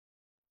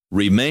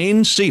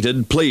Remain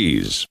seated,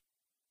 please.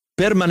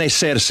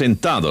 Permanecer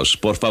sentados,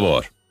 por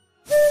favor.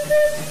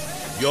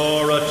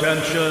 Your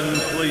attention,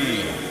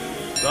 please.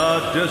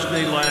 The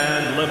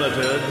Disneyland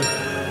Limited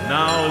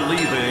now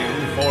leaving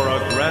for a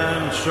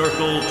grand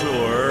circle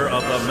tour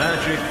of the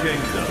Magic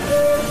Kingdom.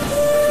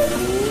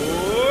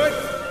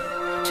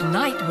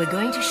 Tonight we're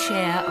going to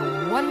share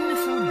a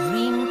wonderful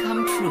dream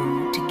come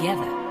true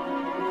together.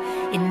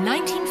 In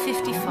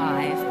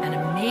 1955, an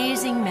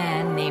amazing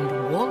man named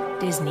Walt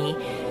Disney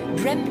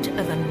dreamt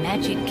of a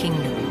magic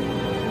kingdom.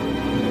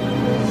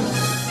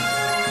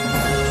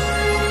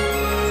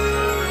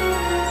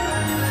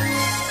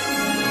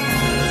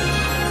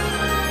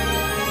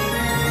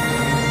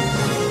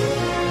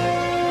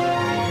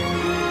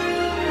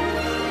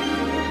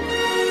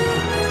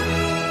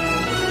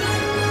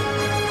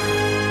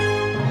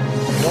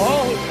 To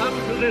all who come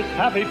to this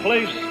happy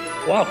place,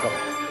 welcome.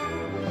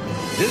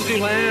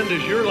 Disneyland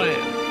is your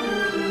land.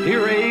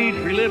 Here age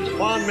relives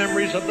fond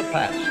memories of the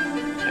past,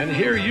 and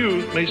here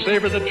youth may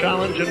savor the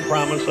challenge and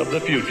promise of the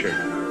future.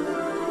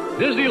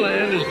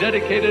 Disneyland is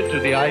dedicated to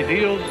the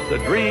ideals, the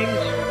dreams,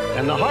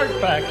 and the hard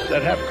facts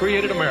that have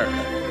created America,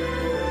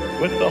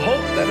 with the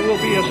hope that it will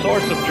be a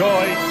source of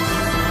joy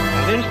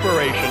and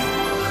inspiration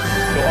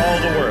to all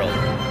the world.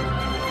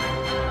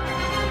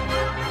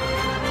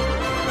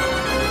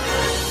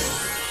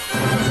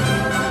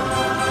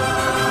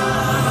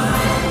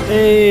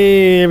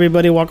 Hey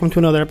everybody, welcome to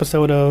another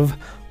episode of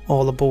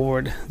All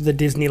Aboard the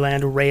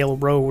Disneyland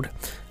Railroad.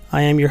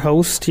 I am your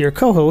host, your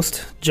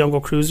co-host, Jungle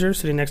Cruiser,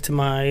 sitting next to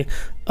my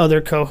other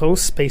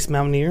co-host, Space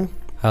Mountaineer.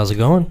 How's it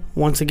going?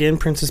 Once again,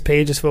 Princess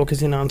Paige is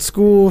focusing on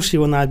school. She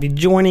will not be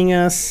joining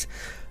us.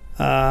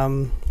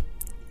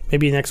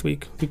 Maybe next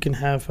week we can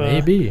have...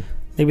 maybe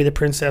the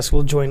princess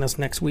will join us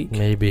next week.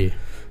 Maybe.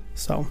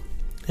 So,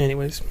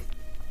 anyways,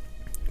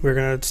 we're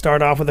going to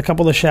start off with a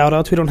couple of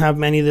shout-outs. We don't have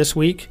many this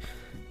week,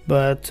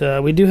 but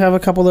we do have a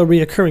couple of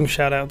reoccurring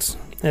shout-outs,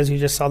 as you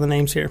just saw the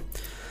names here.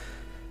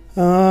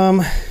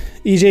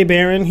 EJ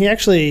Barron, he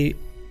actually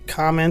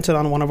commented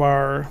on one of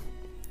our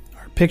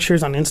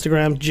pictures on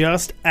Instagram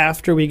just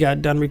after we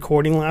got done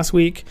recording last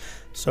week,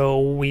 so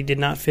we did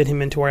not fit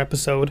him into our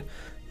episode.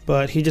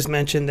 But he just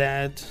mentioned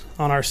that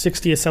on our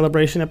 60th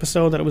celebration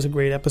episode, that it was a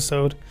great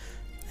episode,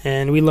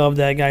 and we love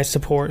that guy's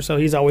support. So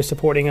he's always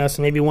supporting us,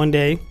 and maybe one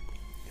day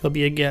he'll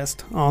be a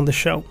guest on the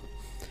show.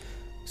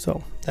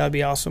 So that would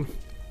be awesome.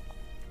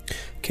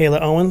 Kayla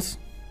Owens,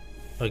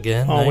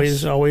 again,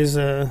 always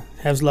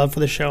has love for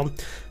the show.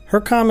 Her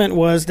comment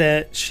was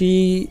that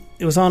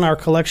it was on our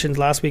collections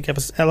last week's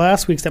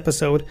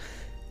episode,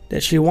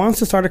 that she wants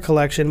to start a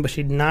collection, but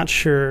she's not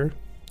sure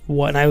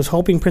what. And I was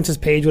hoping Princess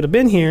Paige would have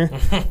been here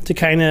to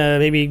kind of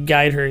maybe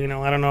guide her.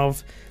 I don't know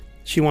if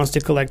she wants to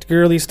collect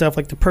girly stuff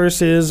like the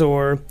purses,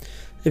 or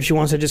if she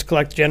wants to just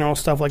collect general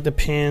stuff like the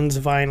pins,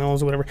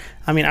 vinyls, whatever.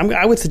 I mean,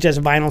 I would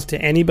suggest vinyls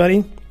to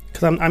anybody,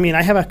 because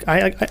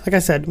like I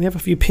said, we have a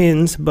few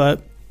pins,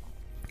 but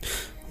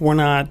we're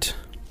not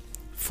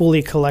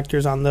fully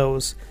collectors on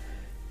those.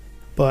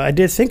 But I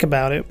did think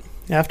about it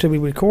after we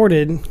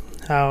recorded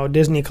how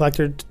Disney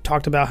Collector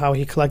talked about how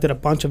he collected a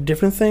bunch of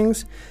different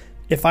things.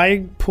 If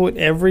I put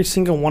every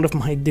single one of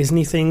my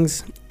Disney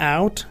things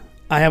out,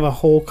 I have a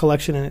whole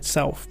collection in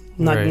itself.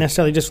 Not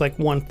necessarily just like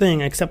one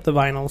thing, except the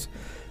vinyls.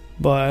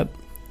 But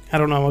I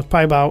don't know, it's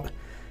probably about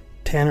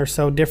 10 or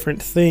so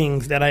different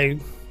things that I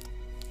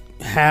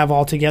have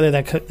all together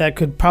that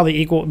could probably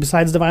equal,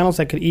 besides the vinyls,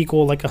 that could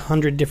equal like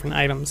 100 different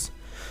items.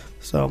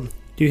 So,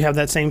 do you have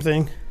that same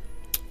thing?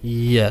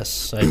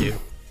 Yes, I do.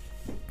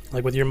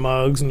 Like with your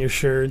mugs and your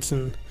shirts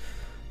and...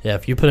 Yeah,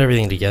 if you put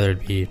everything together,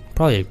 it'd be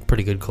probably a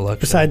pretty good collection.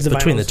 Besides the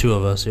between vinyls. The two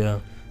of us, yeah.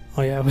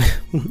 Oh, yeah.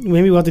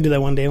 Maybe we'll have to do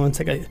that one day.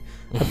 Once I got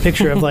a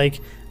picture of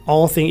like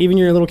all things, even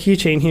your little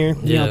keychain here.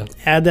 Yeah.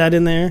 Add that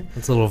in there.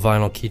 It's a little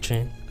vinyl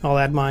keychain. I'll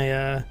add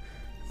my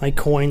my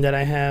coin that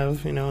I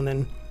have, and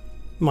then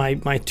I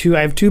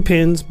have two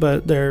pins,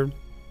 but they're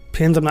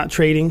pins I'm not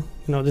trading,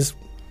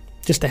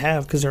 just to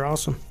have because they're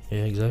awesome.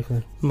 Yeah,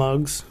 exactly.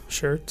 Mugs,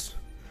 shirts.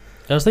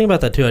 I was thinking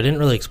about that too. I didn't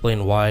really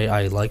explain why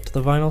I liked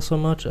the vinyl so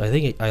much. I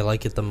think I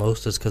like it the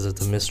most is because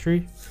it's a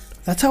mystery.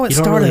 That's how it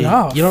started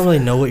off. You don't really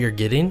know what you're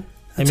getting.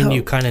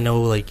 You kind of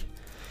know, like,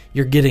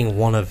 you're getting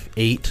one of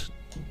 8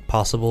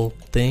 possible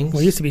things.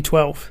 Well, it used to be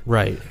 12.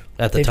 Right.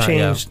 At the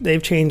time,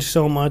 They've changed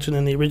so much, and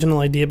then the original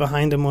idea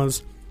behind them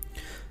was...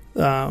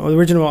 the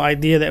original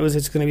idea that was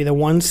it's going to be the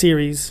one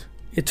series.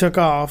 It took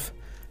off.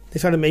 They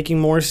started making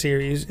more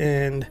series,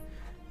 and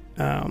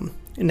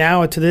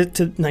now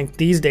to like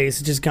these days,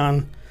 it's just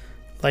gone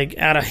like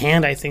out of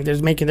hand. I think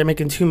they're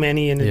making too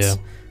many, and it's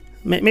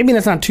maybe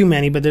that's not too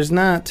many, but there's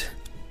not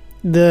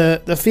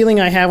the feeling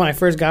I have when I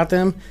first got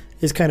them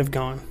is kind of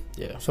gone.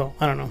 Yeah. So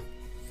I don't know,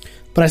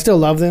 but I still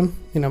love them.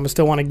 I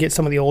still want to get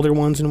some of the older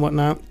ones and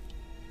whatnot.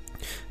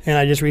 And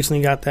I just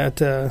recently got that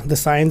the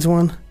Signs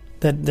one,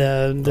 that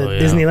the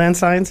Disneyland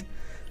Signs.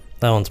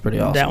 That one's pretty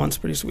awesome. That one's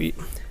pretty sweet.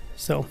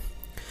 So,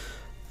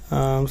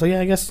 I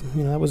guess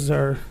that was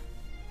our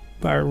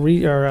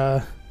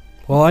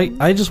Well,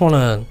 I just want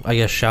to, I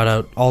guess, shout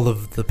out all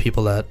of the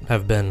people that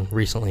have been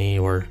recently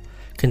or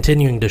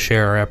continuing to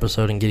share our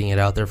episode and getting it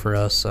out there for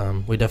us.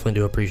 We definitely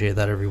do appreciate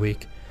that every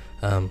week.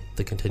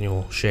 The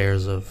continual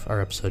shares of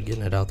our episode,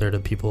 getting it out there to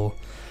people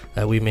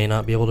that we may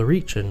not be able to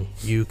reach, and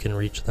you can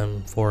reach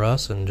them for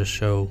us and just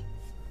show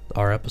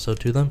our episode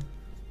to them.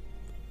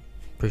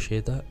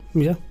 Appreciate that.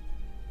 Yeah.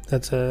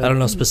 That's I don't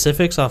know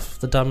specifics off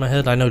the top of my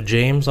head. I know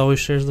James always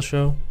shares the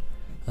show.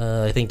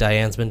 I think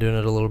Diane's been doing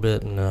it a little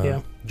bit,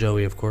 and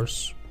Joey, of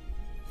course.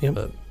 Yep.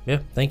 But yeah,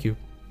 thank you.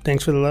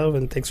 Thanks for the love,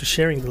 and thanks for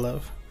sharing the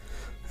love.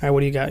 All right,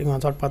 what do you got? You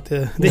want to talk about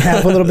the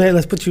app a little bit?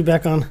 Let's put you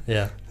back on.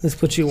 Yeah. Let's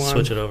put you on.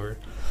 Switch it over.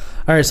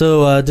 All right,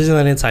 so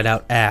Disneyland Inside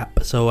Out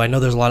app. So I know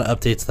there's a lot of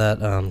updates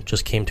that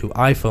just came to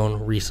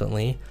iPhone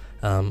recently.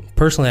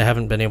 Personally, I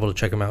haven't been able to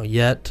check them out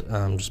yet.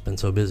 Just been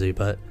so busy,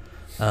 but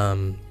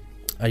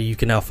you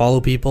can now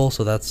follow people,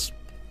 so that's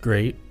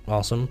great.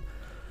 Awesome.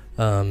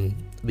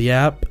 The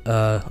app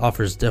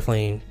offers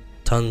definitely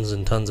tons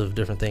and tons of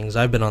different things.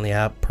 I've been on the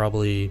app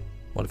probably,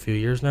 a few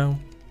years now?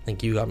 I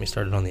think you got me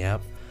started on the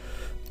app.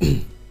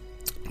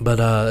 But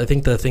I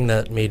think the thing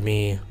that made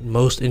me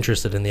most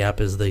interested in the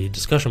app is the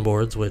discussion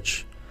boards,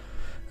 which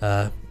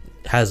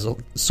has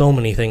so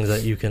many things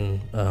that you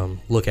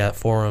can look at,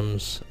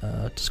 forums,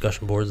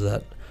 discussion boards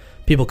that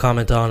people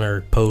comment on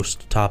or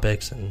post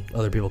topics, and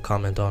other people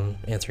comment on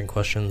answering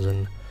questions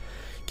and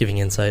giving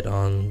insight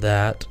on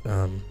that,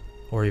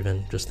 or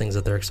even just things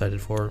that they're excited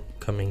for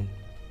coming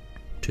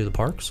to the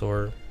parks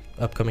or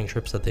upcoming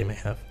trips that they may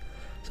have.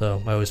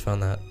 So I always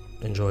found that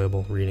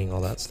enjoyable, reading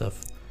all that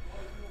stuff.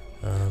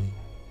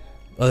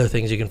 Other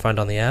things you can find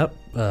on the app,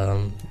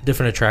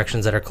 different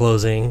attractions that are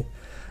closing,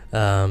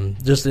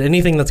 just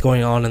anything that's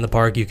going on in the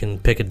park. You can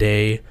pick a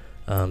day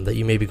that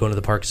you may be going to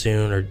the park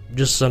soon, or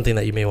just something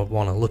that you may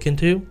want to look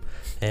into,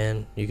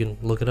 and you can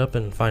look it up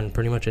and find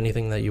pretty much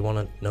anything that you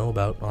want to know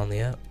about on the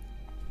app.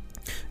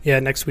 Yeah,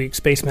 next week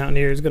Space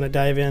Mountaineer is going to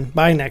dive in.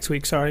 By next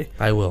week, sorry.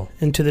 I will.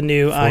 Into the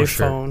new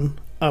iPhone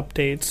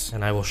updates.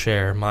 And I will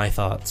share my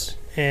thoughts.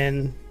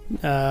 And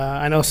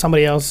I know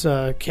somebody else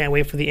can't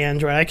wait for the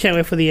Android. I can't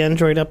wait for the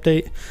Android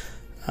update.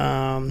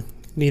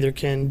 Neither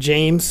can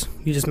James.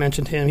 You just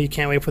mentioned him. He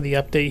can't wait for the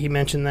update. He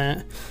mentioned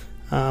that.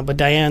 But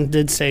Diane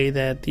did say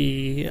that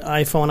the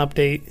iPhone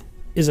update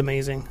is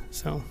amazing.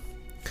 So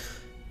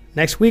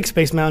next week,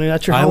 Space Mountaineer,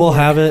 that's your homework. I will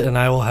have it, and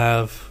I will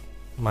have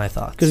my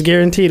thoughts. Because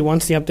guaranteed,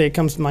 once the update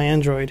comes to my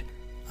Android,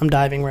 I'm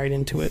diving right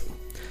into it.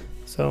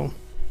 So,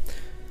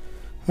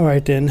 all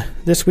right then.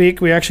 This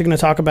week, we're actually going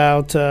to talk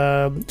about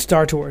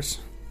Star Tours.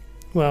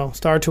 Well,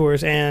 Star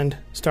Tours and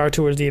Star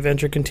Tours: The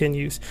Adventure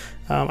Continues.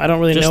 I don't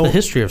really know just the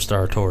history of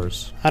Star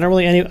Tours. I don't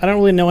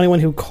really know anyone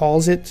who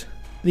calls it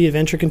The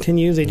Adventure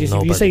Continues. They just,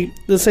 if you say,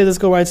 let's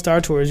go ride Star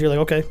Tours, you're like,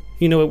 okay,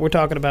 you know what we're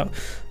talking about.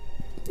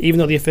 Even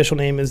though the official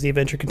name is The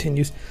Adventure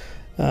Continues.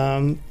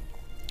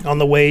 On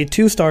the way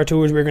to Star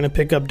Tours, we're going to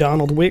pick up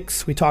Donald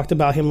Wicks. We talked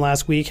about him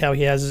last week, how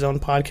he has his own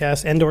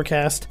podcast,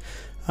 Endorcast.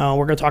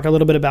 We're going to talk a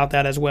little bit about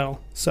that as well.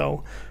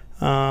 So,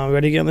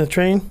 ready to get on the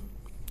train?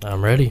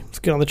 I'm ready. Let's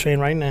get on the train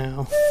right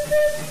now.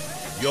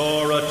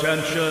 Your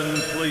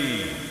attention,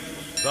 please.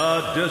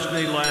 The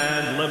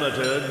Disneyland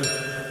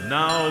Limited,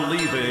 now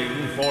leaving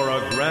for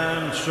a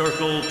Grand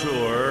Circle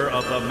tour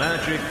of the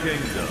Magic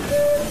Kingdom.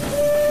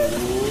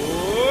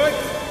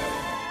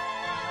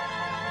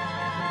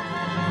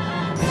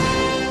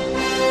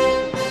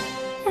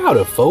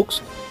 Howdy,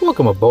 folks.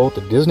 Welcome aboard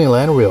the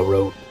Disneyland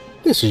Railroad.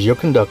 This is your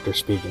conductor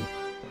speaking.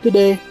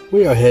 Today,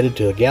 we are headed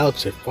to a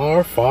galaxy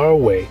far, far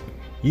away.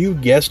 You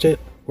guessed it,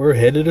 we're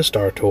headed to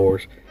Star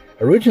Tours.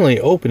 Originally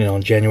opening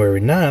on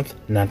January 9th,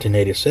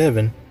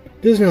 1987,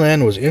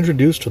 Disneyland was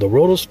introduced to the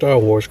world of Star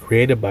Wars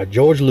created by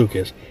George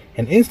Lucas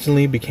and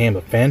instantly became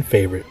a fan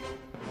favorite.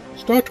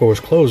 Star Tours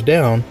closed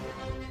down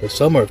the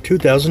summer of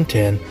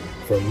 2010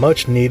 for a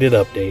much needed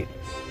update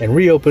and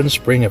reopened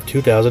spring of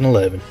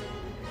 2011.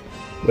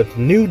 With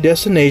new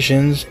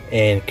destinations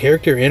and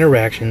character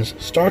interactions,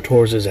 Star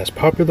Tours is as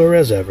popular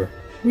as ever.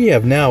 We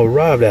have now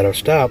arrived at our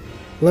stop.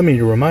 Let me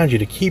remind you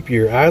to keep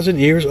your eyes and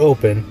ears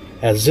open,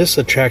 as this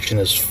attraction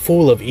is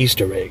full of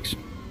Easter eggs.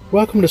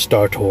 Welcome to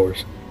Star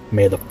Tours.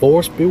 May the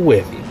Force be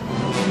with you.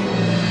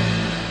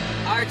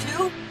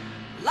 R2,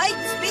 light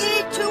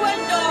speed to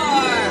Endor!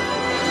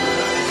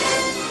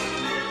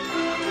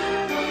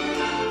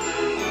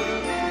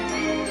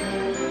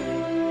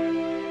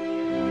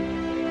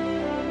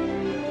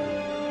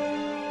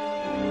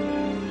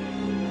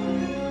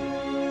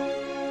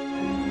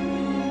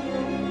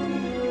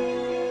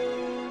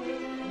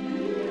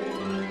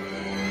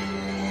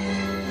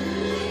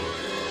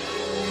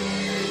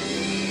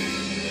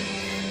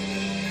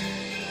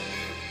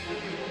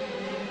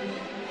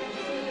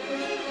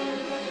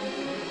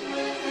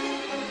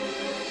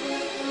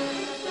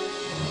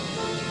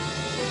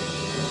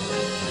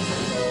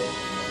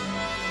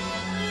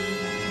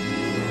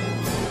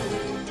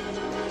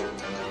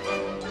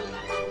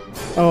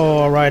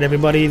 All right,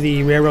 everybody.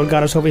 The railroad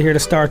got us over here to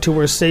Star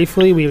Tours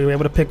safely. We were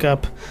able to pick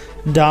up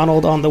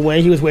Donald on the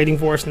way. He was waiting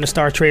for us in the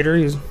Star Trader.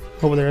 He was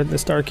over there at the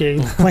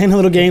Starcade, playing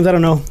little games. I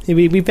don't know.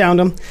 We found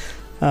them.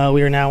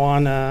 We are now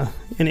on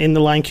in the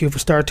line queue for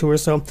Star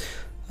Tours. So,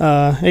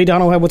 hey,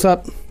 Donald, what's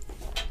up?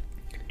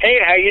 Hey,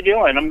 how you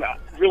doing? I'm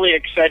really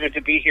excited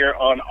to be here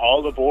on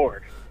All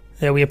Aboard.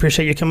 Yeah, we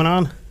appreciate you coming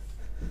on.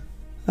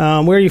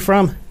 Where are you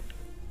from?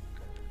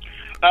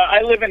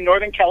 I live in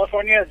Northern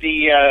California,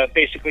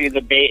 basically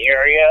the Bay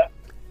Area.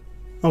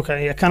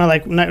 Okay, yeah, kind of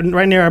like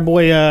right near our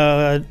boy,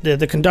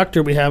 the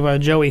conductor we have,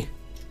 Joey.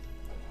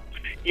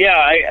 Yeah,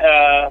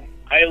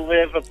 I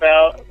live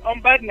about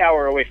an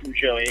hour away from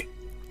Joey.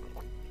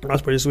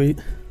 That's pretty sweet.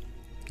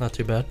 Not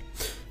too bad.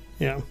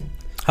 Yeah.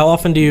 How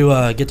often do you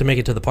get to make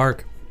it to the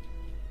park?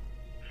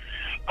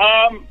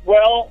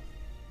 Well,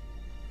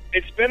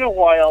 it's been a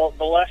while.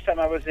 The last time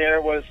I was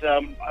there was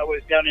I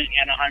was down in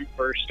Anaheim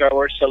for Star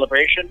Wars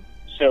Celebration.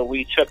 So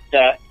we took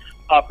that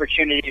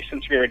opportunity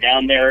since we were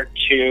down there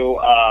to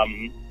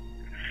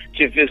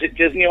visit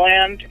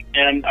Disneyland.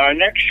 And our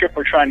next trip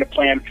we're trying to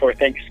plan for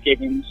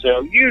Thanksgiving.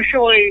 So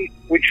usually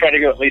we try to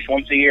go at least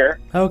once a year.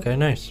 Okay,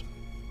 nice.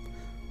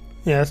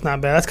 Yeah, that's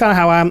not bad. That's kind of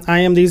how I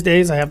am these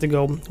days. I have to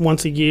go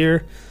once a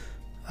year.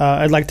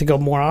 I'd like to go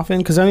more often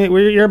because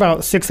you're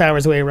about 6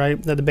 hours away,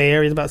 right? The Bay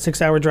Area is about a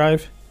 6-hour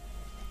drive.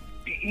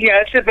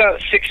 Yeah, it's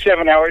about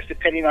 6-7 hours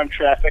depending on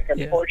traffic.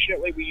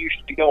 Unfortunately, we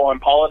usually go on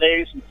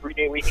holidays and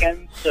 3-day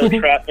weekends, so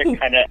traffic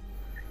kind of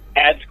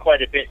adds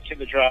quite a bit to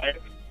the drive.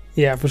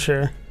 Yeah, for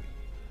sure.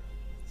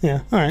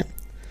 Yeah, all right.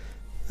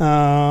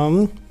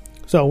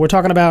 So we're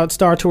talking about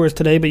Star Tours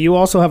today, but you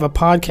also have a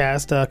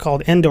podcast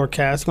called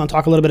Endorcast. You want to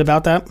talk a little bit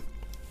about that?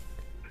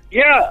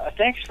 Yeah,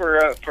 thanks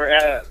for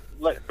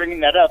bringing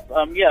that up.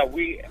 Yeah,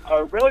 we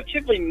are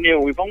relatively new.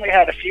 We've only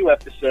had a few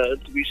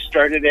episodes. We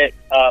started it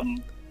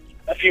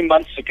a few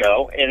months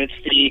ago, and it's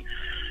the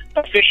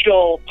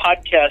official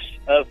podcast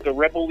of the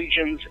Rebel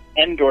Legion's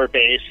Endor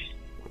base,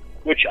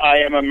 which I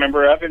am a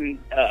member of, and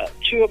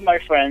two of my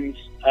friends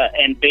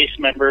and base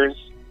members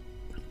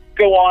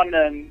go on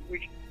and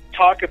we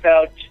talk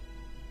about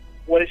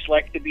what it's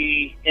like to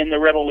be in the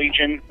Rebel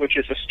Legion, which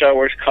is a Star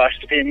Wars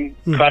costuming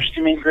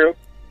group.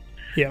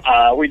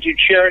 Yeah. We do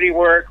charity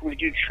work. We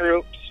do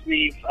troops.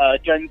 We've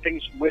done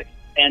things with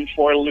and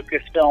for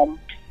Lucasfilm.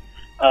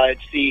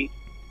 It's the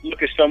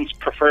Lucasfilm's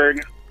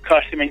preferred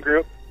costuming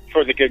group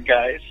for the good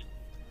guys.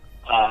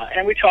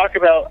 And we talk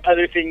about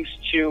other things,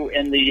 too,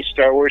 in the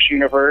Star Wars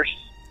universe.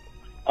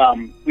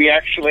 We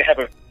actually have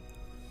a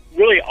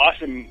really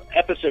awesome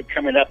episode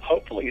coming up,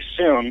 hopefully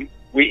soon.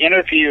 We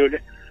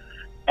interviewed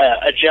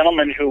a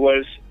gentleman who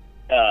was,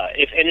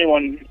 if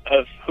anyone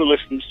who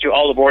listens to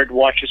All Aboard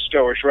watches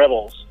Star Wars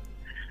Rebels,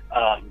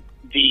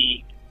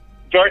 the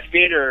Darth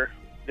Vader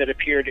that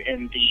appeared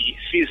in the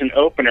season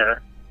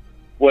opener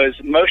was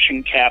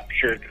motion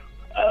captured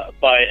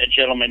by a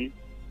gentleman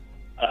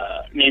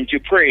named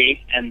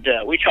Dupree, and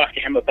we talked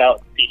to him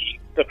about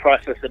the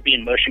process of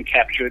being motion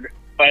captured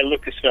by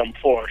Lucasfilm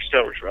for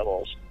Star Wars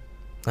Rebels.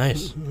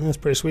 Nice. That's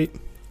pretty sweet.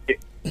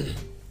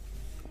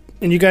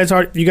 And you guys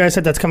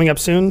said that's coming up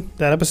soon,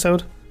 that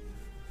episode?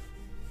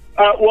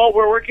 Well,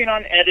 we're working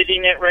on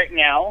editing it right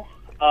now.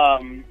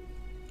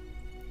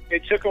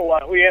 It took a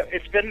while.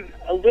 It's been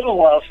a little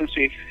while since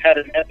we've had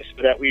an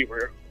episode that we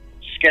were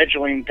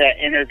scheduling that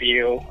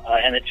interview,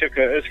 and it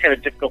was kind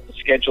of difficult to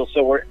schedule.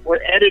 So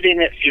we're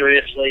editing it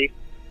furiously,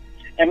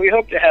 and we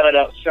hope to have it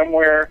out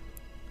somewhere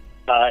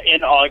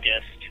in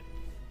August.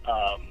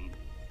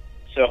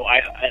 So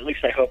at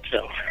least I hope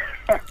so.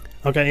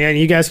 Okay, and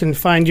you guys can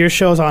find your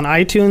shows on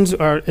iTunes,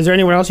 or is there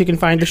anywhere else you can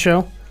find the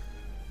show?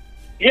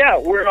 Yeah,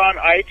 we're on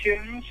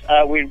iTunes.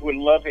 We would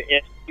love it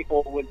if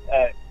people would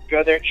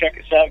go there, check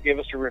us out, give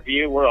us a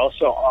review. We're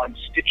also on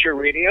Stitcher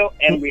Radio,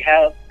 and we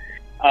have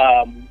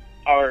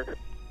our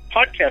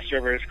podcast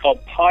server is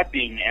called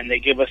Podbean, and they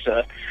give us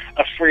a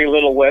free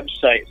little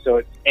website. So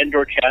it's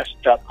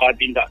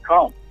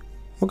endorcast.podbean.com.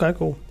 Okay,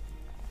 cool.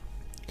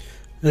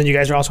 And then you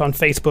guys are also on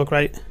Facebook,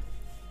 right?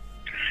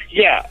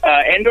 Yeah,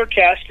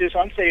 Endorcast is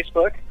on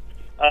Facebook.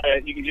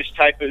 You can just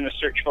type in a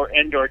search for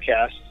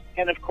Endorcast.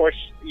 And, of course,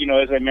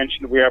 as I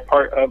mentioned, we are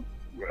part of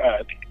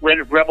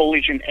Rebel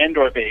Legion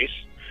Endor Base.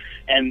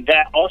 And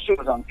that also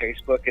is on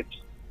Facebook. It's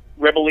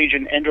Rebel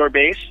Legion Endor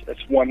Base.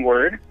 That's one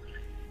word.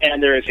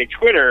 And there is a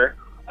Twitter,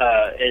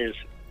 is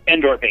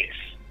Endor Base.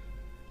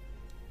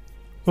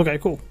 Okay,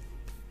 cool.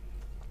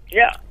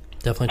 Yeah.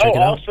 Definitely check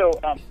it out.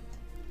 Also,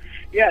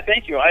 yeah,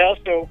 thank you. I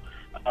also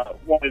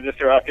wanted to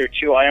throw out there,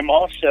 too, I am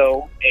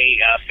also a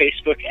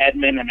Facebook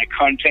admin and a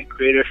content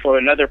creator for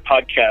another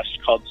podcast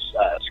called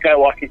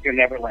Skywalking Through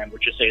Neverland,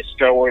 which is a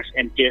Star Wars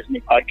and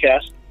Disney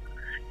podcast.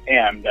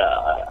 And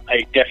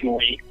I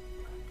definitely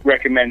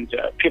recommend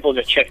people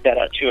to check that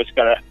out, too. It's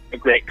got a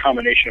great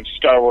combination of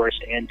Star Wars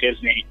and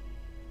Disney.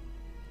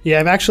 Yeah,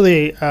 I've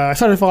actually I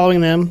started following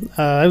them.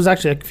 It was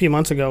actually a few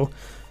months ago.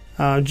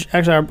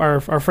 Actually,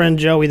 our friend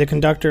Joey, the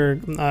conductor,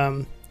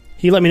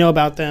 he let me know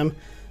about them.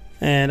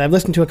 And I've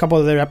listened to a couple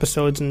of their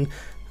episodes, and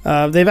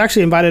they've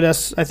actually invited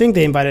us. I think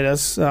they invited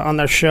us on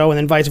their show, and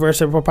then vice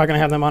versa. We're probably going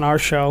to have them on our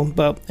show,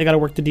 but I got to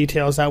work the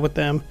details out with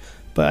them.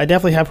 But I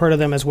definitely have heard of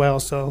them as well,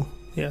 so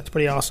Yeah, it's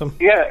pretty awesome.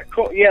 Yeah,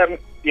 cool. Yeah,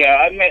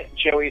 I met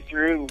Joey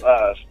through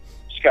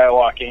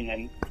skywalking,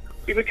 and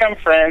we become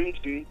friends.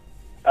 And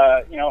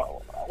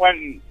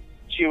went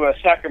to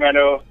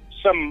Sacramento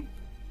some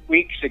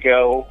weeks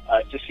ago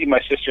to see my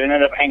sister, and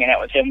ended up hanging out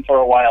with him for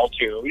a while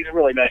too. He's a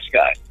really nice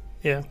guy.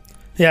 Yeah,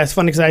 it's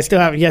funny because I still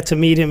haven't yet to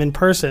meet him in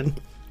person,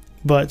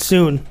 but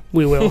soon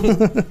we will.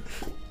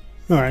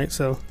 All right,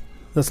 so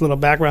that's a little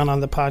background on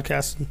the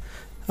podcast,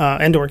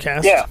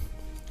 Endorcast. Yeah.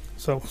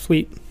 So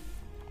sweet.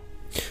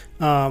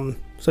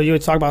 So you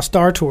would talk about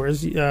Star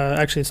Tours.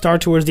 Actually, Star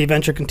Tours: The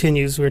Adventure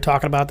Continues. We were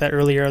talking about that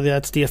earlier.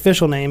 That's the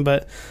official name,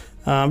 but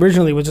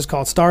originally it was just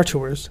called Star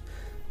Tours.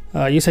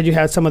 You said you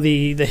had some of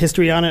the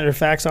history on it or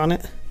facts on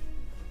it?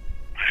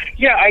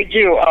 Yeah, I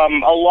do.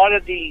 A lot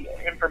of the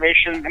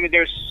information, I mean,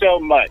 there's so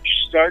much.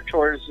 Star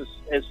Tours,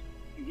 as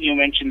you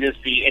mentioned, is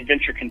The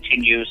Adventure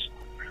Continues.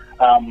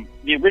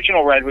 The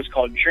original ride was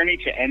called Journey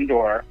to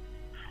Endor,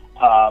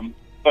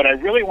 but I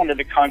really wanted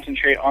to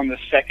concentrate on the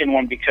second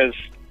one because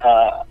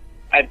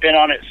I've been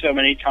on it so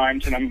many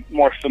times and I'm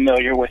more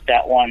familiar with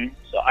that one,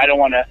 so I don't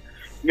want to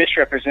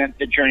misrepresent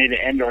the Journey to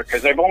Endor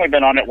because I've only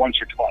been on it once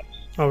or twice.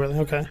 Oh, really?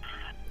 Okay.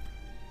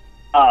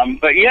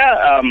 But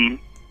yeah,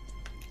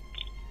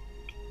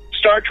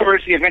 Star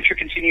Tours: The Adventure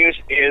Continues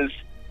is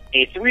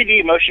a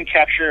 3D motion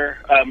capture,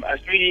 a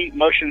 3D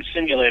motion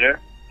simulator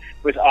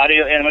with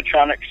audio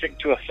animatronics synced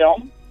to a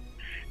film.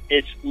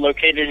 It's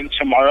located in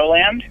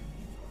Tomorrowland.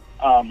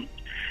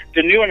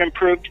 The new and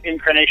improved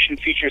incarnation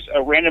features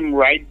a random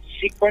ride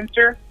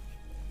sequencer,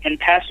 and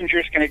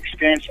passengers can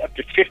experience up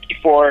to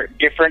 54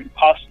 different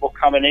possible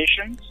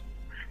combinations.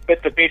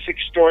 But the basic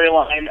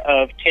storyline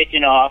of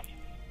taking off,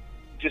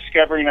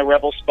 discovering a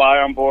rebel spy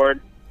on board,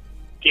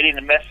 getting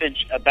a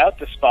message about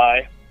the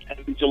spy,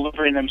 and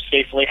delivering them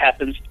safely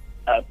happens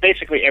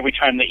basically every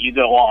time that you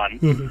go on.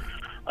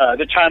 Mm-hmm.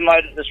 The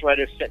timeline of this ride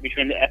is set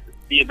between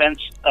the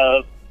events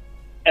of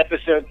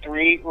Episode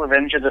 3,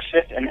 Revenge of the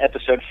Sith, and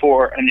Episode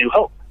 4, A New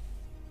Hope.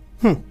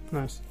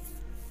 Nice.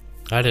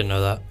 I didn't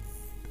know that.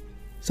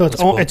 So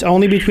it's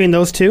only between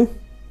those two?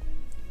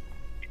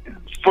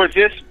 For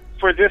this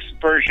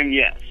version,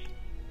 yes.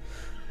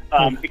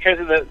 Because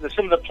of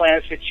some of the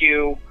planets that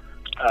you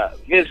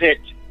visit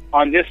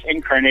on this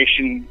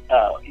incarnation,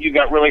 you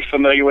got really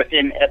familiar with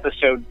in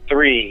Episode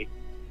 3,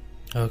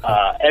 as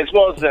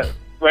well as the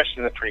rest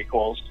of the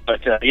prequels.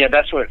 But yeah,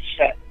 that's what it's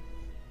set.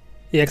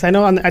 Yeah, because I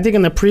know. I think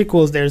in the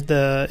prequels,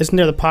 isn't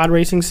there the pod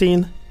racing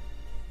scene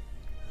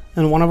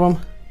in one of them?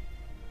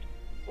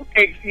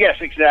 Yes,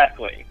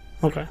 exactly.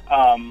 Okay.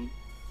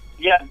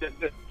 Yeah,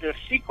 the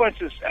sequence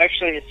is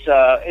actually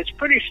it's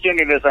pretty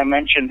standard, as I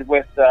mentioned,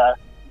 with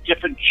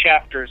different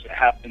chapters that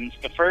happens.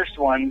 The first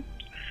one,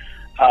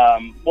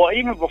 well,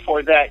 even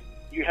before that,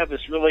 you have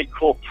this really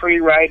cool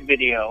pre-ride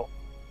video.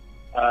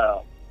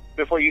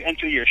 Before you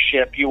enter your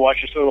ship, you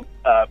watch this little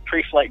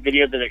pre-flight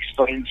video that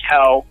explains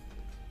how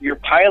your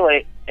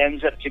pilot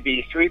ends up to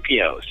be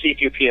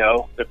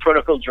C-3PO, the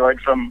protocol droid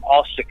from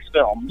all 6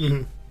 films.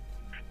 Mm-hmm.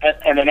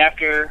 And then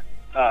after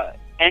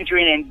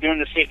entering and doing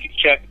the safety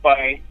check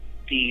by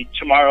the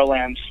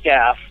Tomorrowland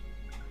staff,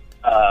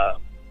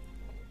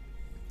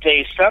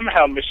 they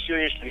somehow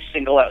mysteriously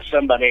single out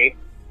somebody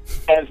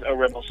as a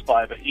rebel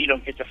spy, but you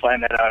don't get to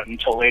find that out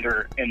until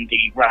later in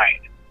the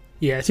ride.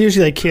 Yeah, it's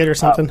usually a kid or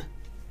something.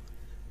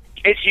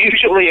 It's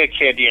usually a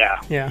kid,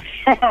 yeah. Yeah.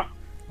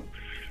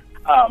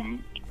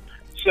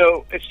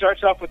 So it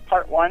starts off with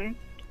part 1.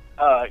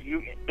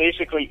 You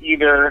basically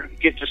either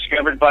get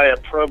discovered by a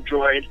probe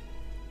droid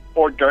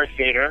or Darth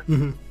Vader.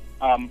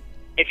 Mm-hmm.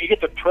 If you get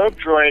the probe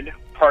droid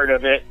part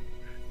of it,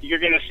 you're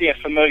going to see a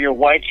familiar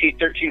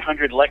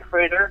YT-1300 Lek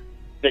freighter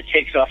that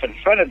takes off in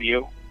front of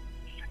you.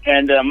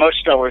 And most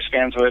Star Wars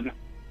fans would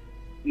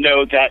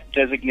know that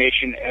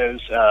designation as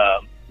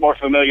more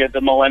familiar,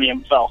 the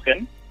Millennium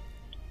Falcon.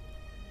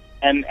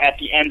 And at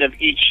the end of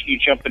each, you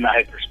jump into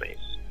hyperspace.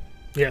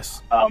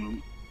 Yes.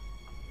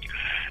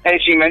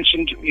 As you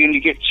mentioned, when you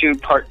get to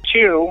part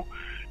 2,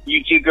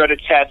 you do go to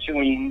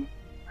Tatooine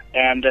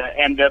and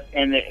end up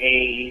in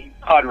a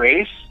pod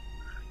race.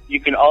 You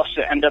can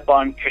also end up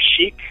on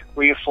Kashyyyk,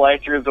 where you fly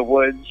through the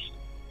woods,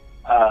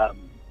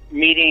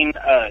 meeting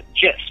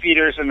jet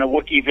speeders in the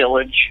Wookiee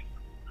village.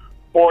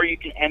 Or you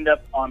can end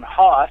up on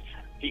Hoth,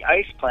 the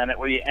ice planet,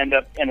 where you end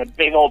up in a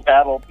big old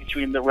battle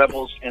between the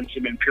rebels and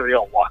some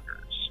Imperial walkers.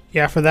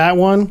 Yeah, for that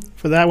one,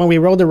 we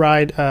rode the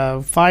ride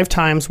 5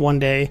 times one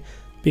day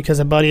because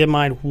a buddy of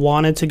mine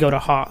wanted to go to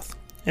Hoth.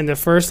 And the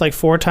first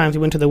 4 times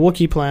we went to the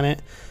Wookiee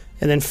planet,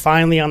 and then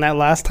finally on that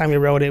last time we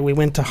rode it, we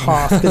went to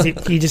Hoth because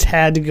he just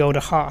had to go to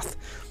Hoth.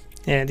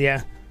 And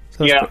yeah,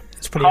 so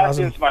it's pretty Hoth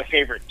awesome. Is my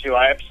favorite too.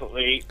 I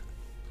absolutely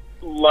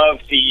love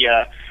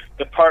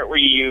the part where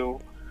you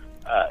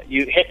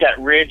hit that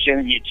ridge and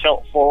then you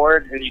tilt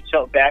forward and you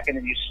tilt back and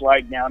then you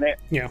slide down it.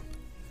 Yeah.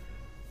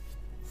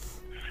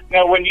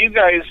 Now, when you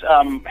guys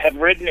have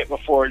ridden it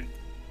before,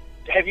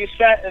 have you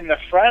sat in the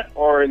front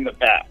or in the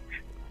back?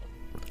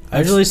 I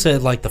usually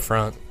sit the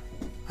front.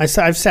 I've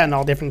sat in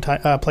all different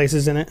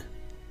places in it.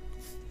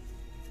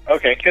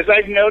 Okay, because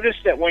I've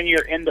noticed that when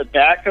you're in the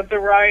back of the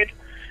ride,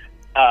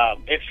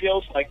 it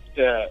feels like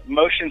the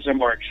motions are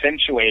more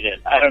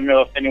accentuated. I don't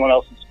know if anyone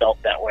else has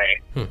felt that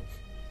way. I'll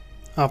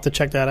have to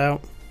check that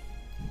out.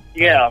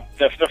 Yeah,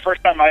 the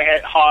first time I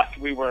had Hoth,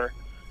 we were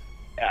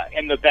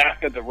in the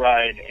back of the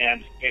ride,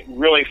 and it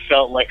really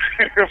felt like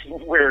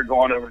we were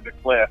going over the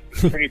cliff.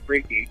 It's pretty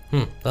freaky.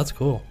 That's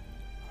cool.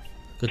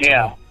 Good to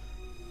Yeah.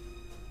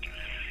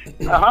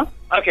 know.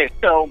 Okay,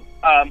 so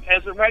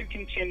as the ride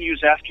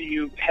continues, after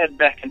you head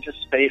back into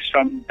space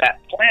from that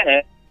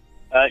planet,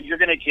 you're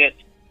going to get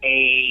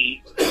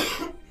a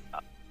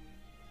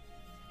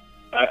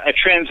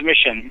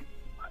transmission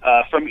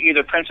from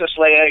either Princess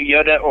Leia,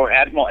 Yoda, or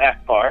Admiral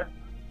Akbar,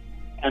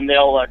 and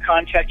they'll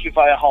contact you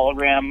via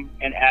hologram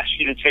and ask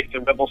you to take the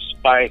rebel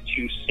spy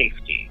to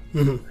safety.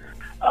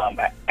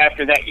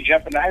 After that, you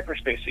jump into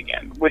hyperspace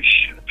again,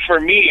 which for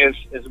me is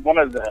one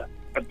of the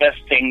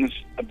best things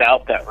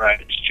about that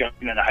ride, is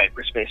jumping into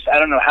hyperspace. I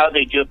don't know how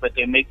they do it, but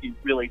they make you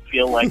really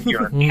feel like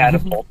you're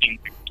catapulting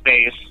through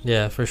space.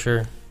 Yeah, for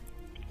sure.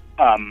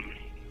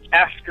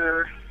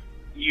 After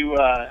you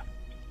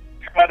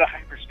come out of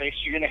hyperspace,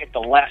 you're going to hit the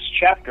last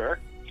chapter,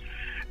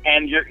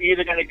 and you're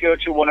either going to go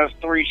to one of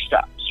three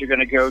stops. You're going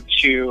to go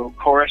to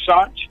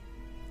Coruscant,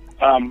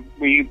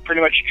 where you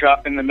pretty much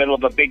drop in the middle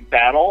of a big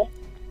battle,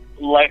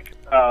 like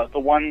the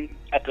one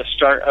at the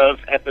start of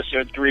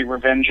Episode 3,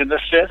 Revenge of the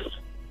Sith.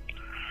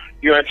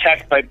 You're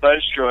attacked by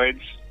buzz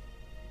droids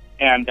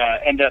and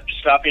end up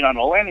stopping on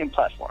a landing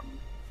platform.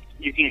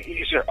 You can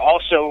either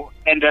also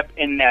end up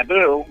in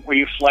Naboo, where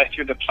you fly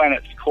through the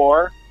planet's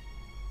core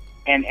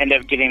and end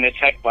up getting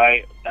attacked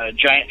by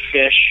giant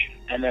fish,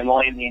 and then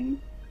landing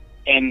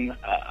in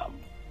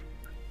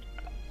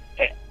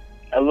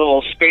a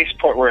little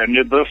spaceport where a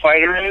Naboo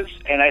fighter is.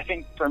 And I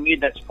think for me,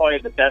 that's probably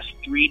the best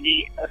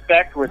 3D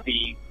effect, where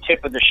the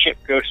tip of the ship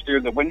goes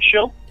through the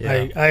windshield.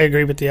 Yeah. I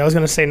agree with you. I was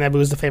going to say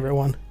Naboo is the favorite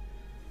one.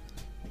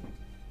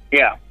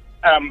 Yeah.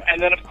 And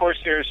then, of course,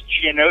 there's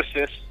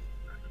Geonosis,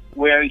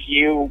 where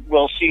you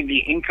will see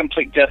the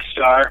incomplete Death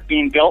Star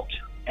being built,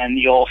 and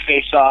you'll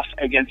face off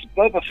against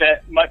Boba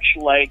Fett, much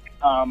like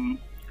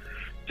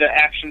the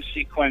action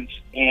sequence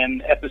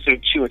in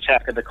Episode 2,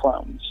 Attack of the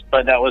Clones.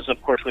 But that was, of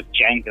course, with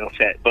Jango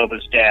Fett,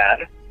 Boba's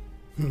dad.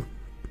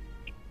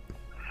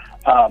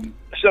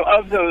 So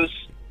of those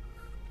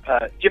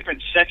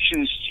different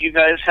sections, do you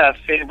guys have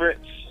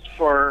favorites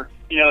for,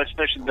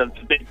 especially the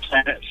big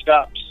planet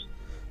stops?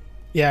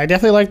 Yeah, I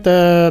definitely like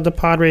the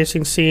pod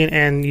racing scene,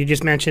 and you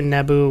just mentioned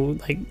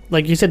Naboo.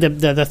 Like you said, the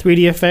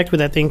 3D effect where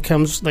that thing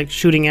comes like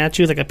shooting at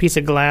you like a piece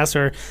of glass,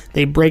 or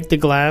they break the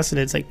glass, and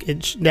it's like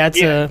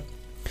that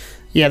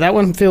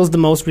one feels the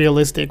most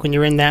realistic when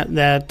you're in that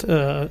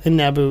in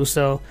Naboo.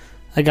 So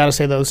I gotta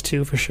say those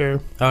two for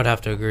sure. I would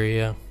have to agree.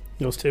 Yeah,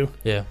 those two.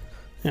 Yeah.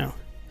 And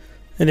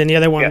then the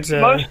other ones.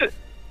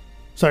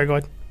 Sorry, go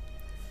ahead.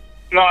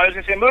 No, I was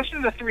gonna say most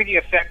of the 3D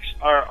effects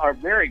are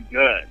very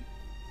good.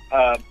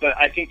 But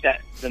I think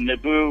that the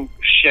Naboo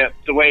ship,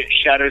 the way it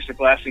shatters the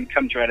glass and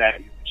comes right at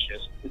you,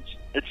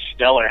 it's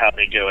stellar how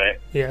they do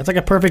it. Yeah, it's like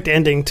a perfect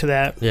ending to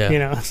that.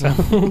 Yeah. So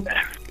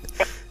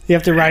you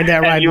have to ride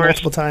that ride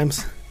multiple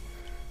times.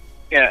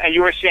 Yeah, and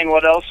you were saying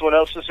what else? What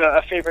else is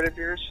a favorite of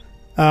yours?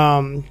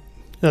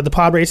 The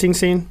pod racing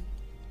scene.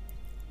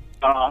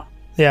 Uh-huh.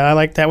 Yeah, I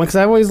like that one because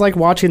I always like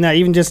watching that,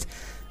 even just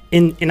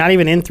not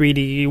even in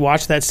 3D. You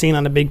watch that scene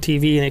on a big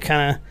TV, and it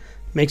kind of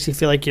makes you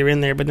feel like you're in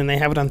there, but then they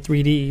have it on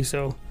 3D,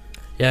 so...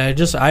 Yeah,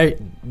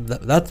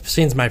 that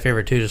scene's my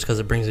favorite too, just because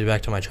it brings me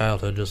back to my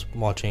childhood, just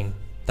watching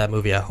that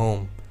movie at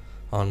home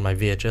on my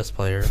VHS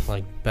player,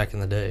 like back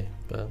in the day.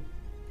 But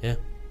yeah.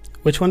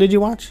 Which one did you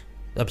watch?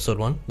 Episode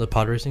 1, the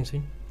pod racing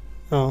scene.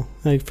 Oh,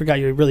 I forgot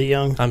you were really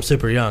young. I'm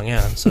super young,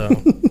 yeah. So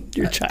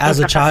your child. As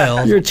a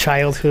child, your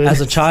childhood.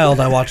 As a child,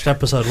 I watched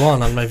Episode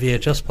 1 on my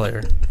VHS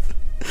player.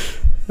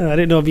 I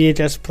didn't know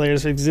VHS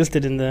players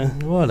existed in the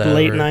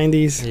late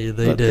 90s. Yeah,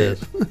 they did.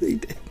 They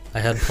did. I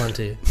had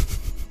plenty.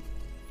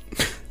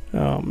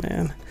 Oh,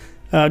 man.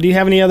 Do you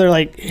have any other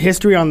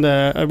history on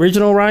the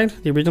original ride,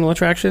 the original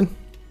attraction?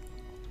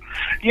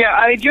 Yeah,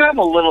 I do have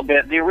a little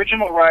bit. The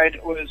original ride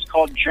was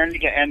called Journey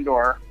to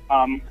Endor.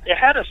 It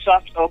had a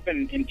soft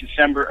open in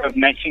December of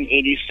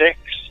 1986,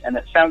 and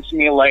it sounds to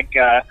me like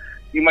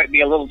you might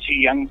be a little too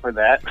young for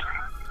that.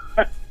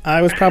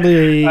 I was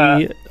probably...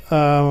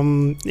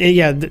 when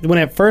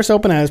it first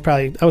opened, I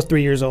was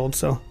 3 years old,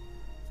 so...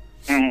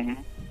 The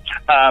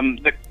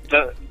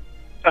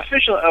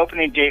official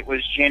opening date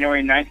was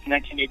January 9th,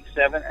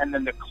 1987, and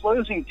then the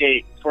closing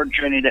date for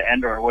Journey to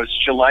Endor was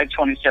July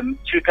 27th,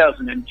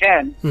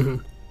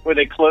 2010, where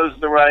they closed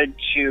the ride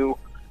to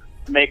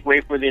make way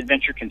for the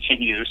adventure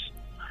continues.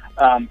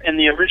 In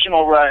the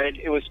original ride,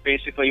 it was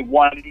basically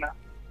one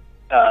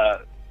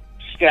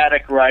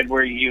static ride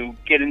where you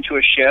get into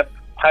a ship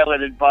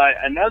piloted by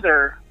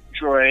another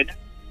droid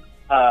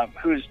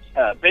whose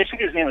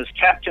basically his name is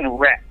Captain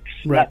Rex.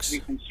 Not to be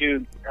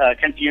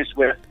confused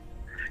with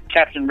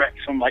Captain Rex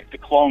from the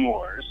Clone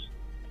Wars.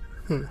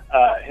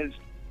 His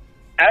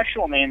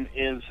actual name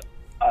is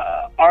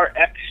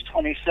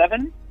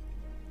RX-27,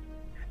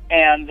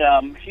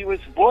 and he was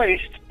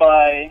voiced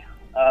by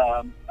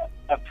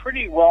a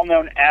pretty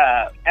well-known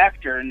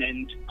actor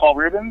named Paul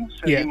Rubens,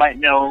 who you might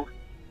know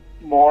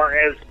more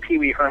as Pee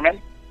Wee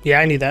Herman. Yeah,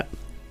 I knew that.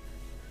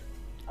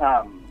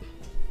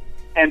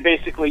 And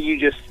basically,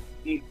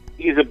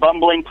 he's a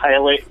bumbling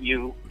pilot.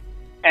 You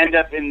end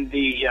up in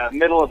the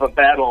middle of a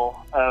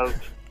battle of,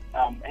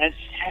 and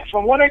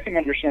from what I can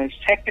understand,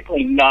 it's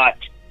technically not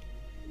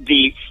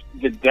the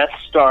Death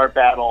Star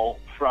battle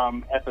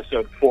from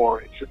Episode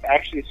 4. It's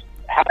actually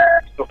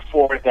happened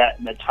before that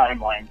in the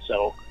timeline.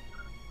 So,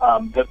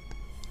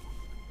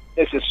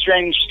 it's a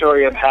strange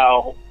story of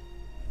how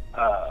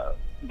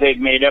they've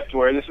made up to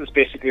where this is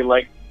basically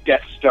like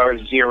Death Star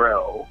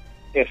Zero,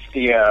 if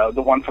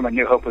the one from A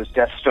New Hope was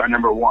Death Star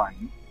number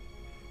 1.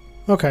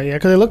 Okay, yeah,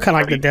 because they look kind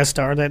of like the Death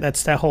Star.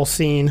 That's that whole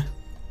scene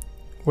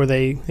where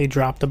they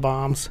drop the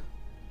bombs,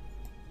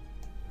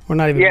 or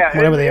not even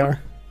whatever they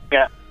are.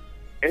 Yeah,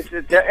 it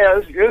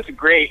was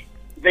great.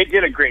 They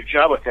did a great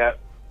job with that.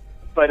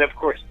 But of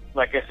course,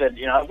 like I said,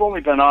 I've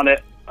only been on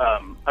it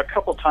a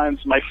couple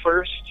times. My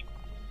first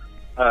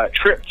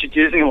trip to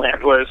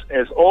Disneyland was,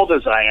 as old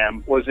as I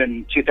am, was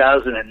in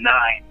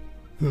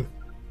 2009.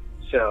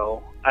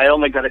 So I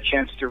only got a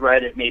chance to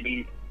ride it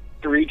maybe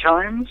 3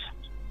 times.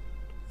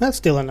 That's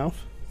still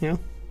enough, yeah.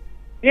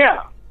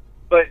 Yeah,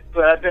 but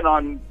I've been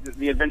on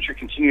the Adventure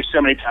Continues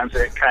so many times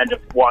that it kind of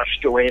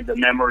washed away the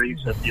memories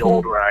of the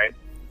old ride.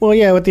 Well,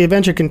 yeah, with the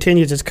Adventure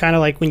Continues, it's kind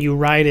of like when you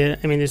ride it.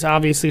 I mean, there's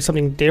obviously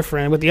something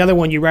different. With the other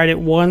one, you ride it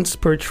once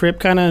per trip,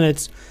 kind of, and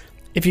it's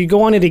if you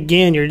go on it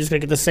again, you're just gonna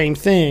get the same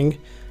thing.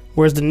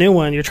 Whereas the new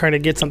one, you're trying to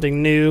get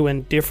something new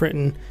and different.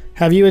 And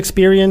have you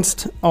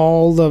experienced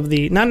all of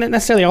the, not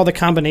necessarily all the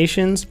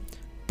combinations,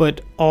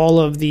 but all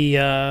of the,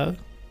 I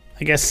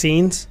guess,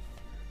 scenes?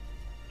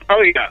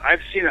 Oh yeah,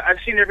 I've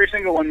seen every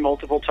single one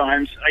multiple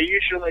times. I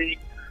usually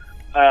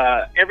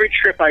every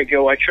trip I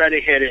go, I try to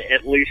hit it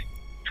at least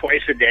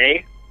twice a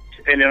day,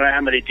 depending on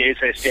how many days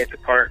I stay at the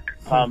park.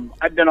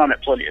 I've been on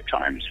it plenty of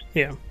times.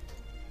 Yeah,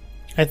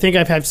 I think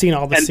I've seen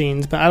all the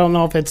scenes, but I don't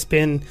know if it's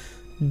been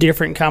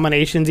different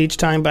combinations each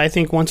time. But I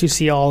think once you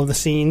see all of the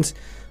scenes,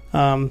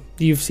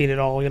 you've seen it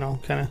all.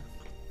 Kind of.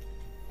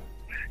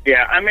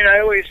 Yeah, I mean,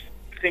 I always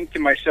think to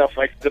myself,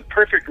 like, the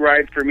perfect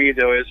ride for me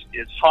though is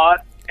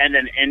Hot and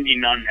then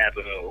ending on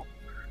Naboo.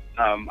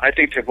 I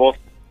think they're both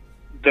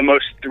the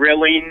most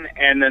thrilling,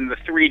 and then the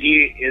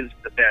 3D is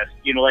the best.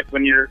 Like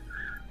when you're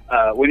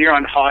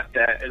on Hot,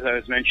 that, as I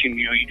was mentioning,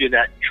 you do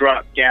that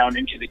drop down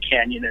into the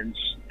canyon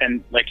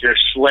and like you're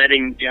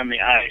sledding down the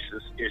ice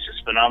is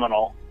just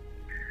phenomenal.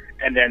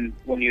 And then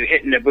when you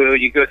hit Naboo,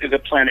 you go through the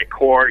planet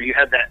core. You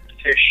have that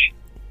fish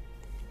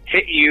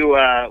hit you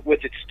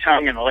with its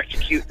tongue and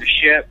electrocute the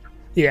ship.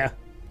 Yeah.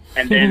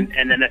 And then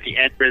at the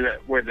end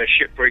where the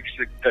ship breaks,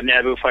 the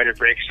Naboo fighter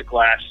breaks the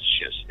glass.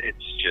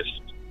 It's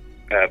just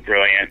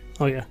brilliant.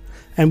 Oh yeah.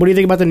 And what do you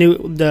think about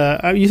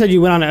you said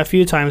you went on it a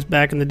few times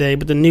back in the day,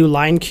 but the new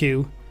line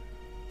queue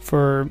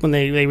for when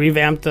they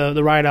revamped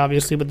the ride,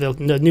 obviously, but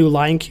the new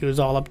line queue is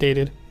all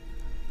updated.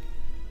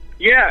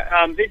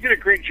 Yeah, they did a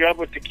great job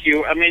with the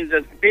queue. I mean,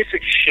 the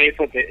basic shape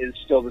of it is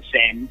still the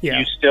same.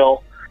 Yeah.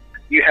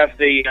 You have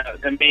the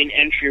main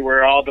entry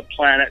where all the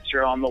planets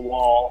are on the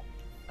wall.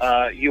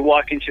 You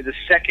walk into the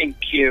second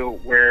queue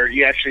where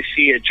you actually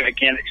see a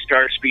gigantic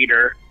star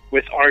speeder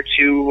with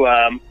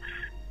R2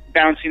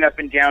 bouncing up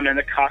and down in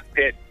the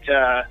cockpit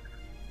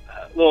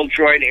little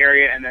droid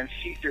area, and then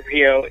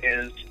C-3PO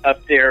is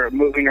up there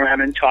moving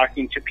around and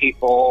talking to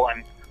people,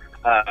 and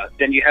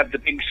then you have the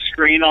big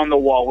screen on the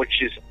wall,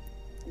 which is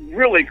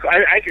really,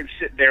 I could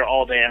sit there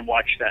all day and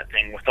watch that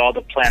thing with all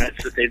the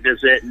planets that they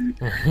visit, and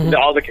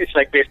it's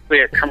like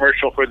basically a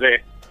commercial for the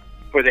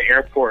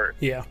airport.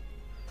 Yeah.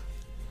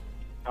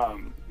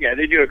 Yeah,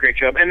 they do a great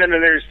job. And then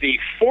there's the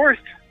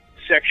fourth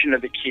section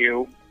of the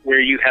queue where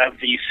you have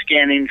the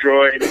scanning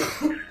droid.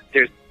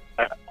 There's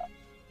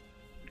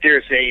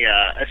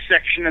a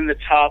section in the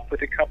top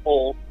with a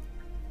couple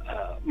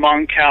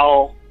Mon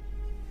Cal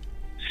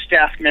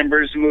staff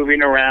members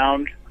moving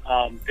around.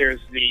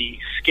 There's the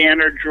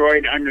scanner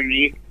droid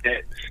underneath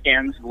that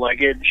scans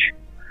luggage.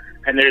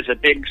 And there's a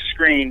big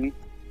screen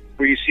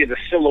where you see the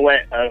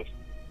silhouette of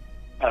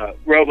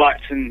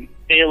robots and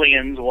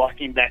aliens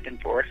walking back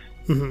and forth.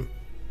 Mm-hmm.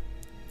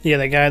 Yeah,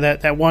 that guy,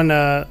 that one,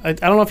 I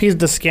don't know if he's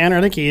the scanner.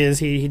 I think he is.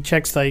 He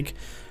checks, like,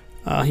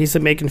 he's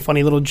making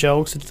funny little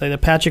jokes. It's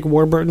like Patrick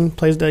Warburton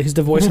he's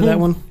the voice of that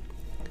one.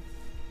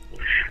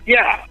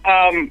 Yeah,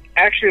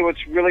 actually,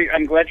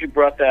 I'm glad you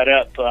brought that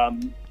up.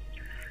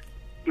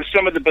 With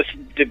some of the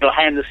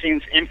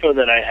behind-the-scenes info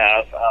that I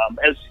have,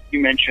 as you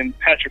mentioned,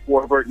 Patrick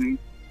Warburton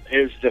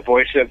is the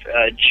voice of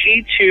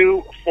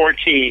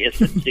G2-4T is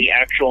the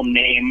actual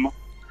name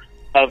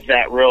of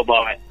that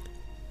robot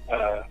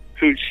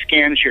who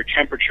scans your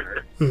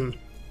temperature. Mm-hmm.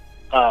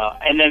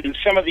 And then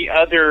some of the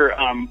other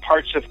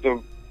parts of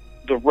the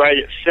ride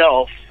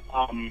itself,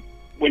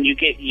 when you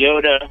get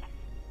Yoda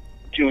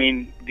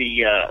doing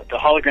the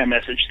hologram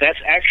message, that's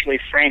actually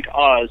Frank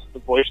Oz, the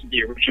voice of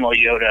the original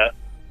Yoda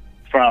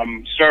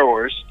from Star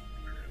Wars.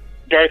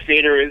 Darth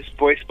Vader is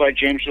voiced by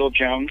James Earl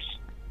Jones.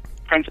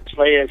 Princess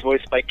Leia is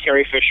voiced by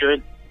Carrie Fisher,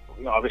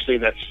 obviously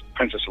that's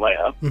Princess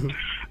Leia.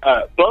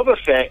 Boba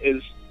Fett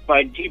is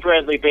by D.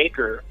 Bradley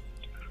Baker,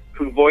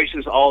 who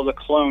voices all the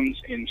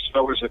clones in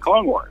Star Wars: The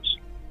Clone Wars.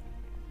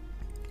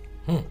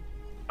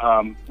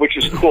 Which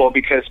is cool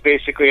because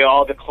basically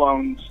all the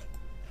clones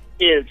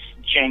is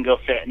Jango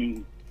Fett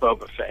and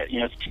Boba Fett.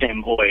 It's the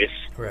same voice.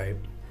 Right.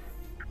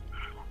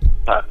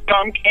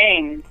 Tom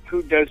Kane,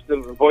 who does the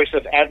voice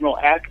of Admiral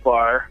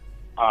Akbar,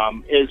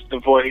 is the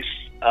voice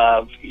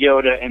of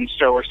Yoda in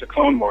Star Wars: The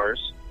Clone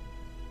Wars.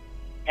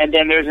 And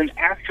then there's an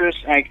actress,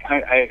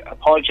 I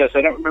apologize,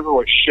 I don't remember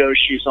what show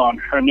she's on.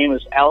 Her name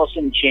is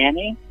Allison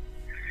Janney,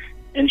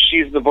 and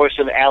she's the voice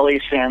of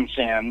Ali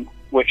Sansan,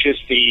 which is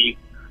the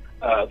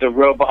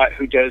robot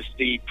who does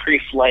the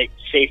pre-flight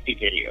safety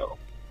video.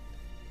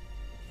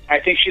 I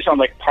think she's on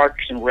like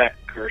Parks and Rec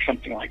or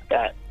something like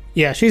that.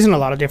 Yeah, she's in a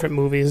lot of different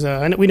movies.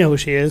 We know who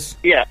she is.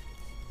 Yeah.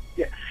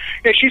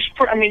 She's.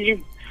 I mean,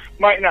 you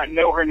might not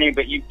know her name,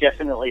 but you've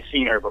definitely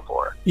seen her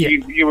before. Yeah.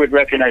 You would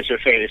recognize her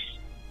face.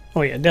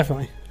 Oh yeah,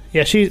 definitely.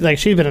 Yeah, she's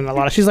been in a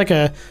lot of. She's like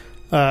a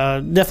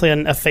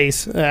definitely a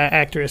face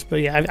actress.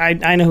 But yeah,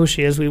 I know who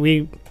she is.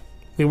 We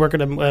work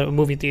at a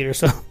movie theater,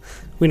 so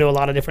we know a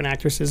lot of different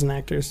actresses and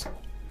actors.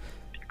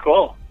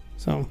 Cool.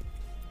 So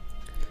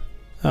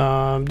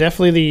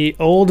definitely the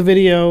old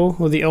video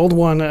or the old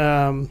one.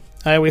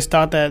 I always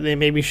thought that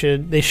they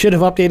should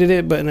have updated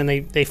it, but then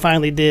they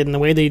finally did, and the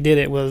way they did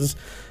it was,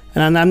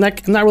 and I'm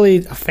not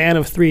really a fan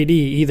of 3D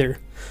either.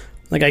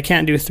 Like I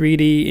can't do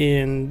 3D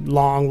in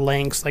long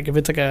lengths. Like if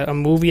it's like a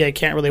movie, I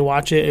can't really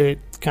watch it. It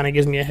kind of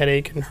gives me a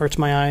headache and hurts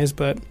my eyes.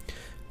 But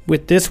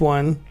with this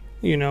one,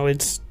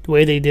 it's the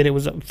way they did it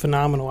was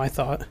phenomenal, I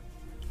thought.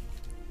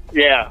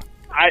 Yeah,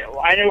 I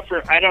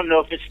don't know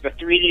if it's the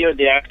 3D or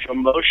the actual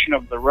motion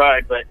of the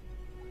ride, but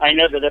I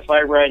know that if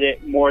I ride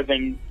it more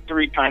than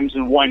 3 times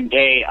in one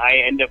day, I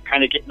end up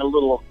kind of getting a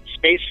little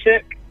space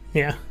sick.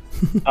 Yeah.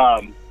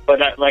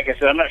 But like I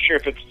said, I'm not sure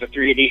if it's the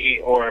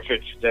 3D or if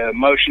it's the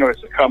motion or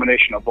it's a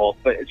combination of both.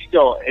 But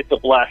it's a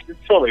blast. It's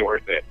totally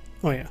worth it.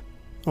 Oh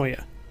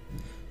yeah.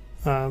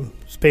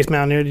 Space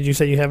Mountaineer, did you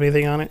say you have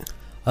anything on it?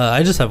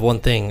 I just have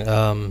one thing.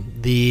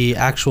 The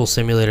actual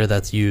simulator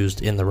that's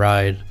used in the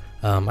ride,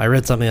 I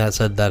read something that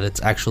said that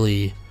it's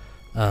actually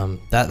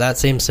that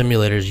same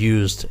simulator is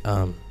used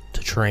to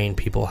train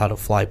people how to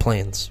fly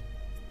planes.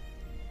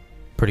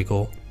 Pretty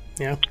cool.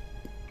 Yeah.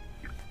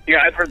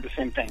 Yeah, I've heard the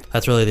same thing.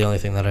 That's really the only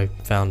thing that I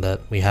found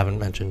that we haven't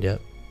mentioned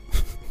yet.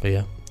 But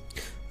yeah.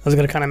 I was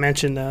going to kind of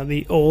mention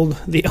the old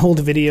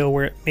video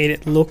where it made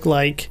it look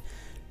like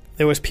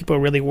there was people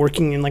really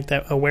working in like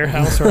a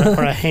warehouse or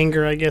a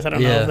hangar, I guess. I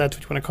don't know if that's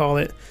what you want to call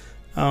it.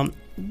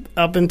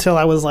 Up until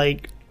I was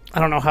like, I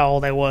don't know how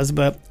old I was,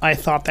 but I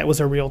thought that was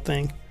a real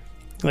thing.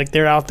 Like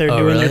they're out there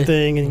doing their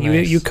thing, and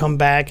nice. you come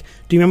back.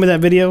 Do you remember that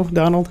video,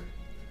 Donald?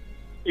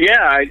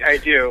 Yeah, I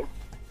do.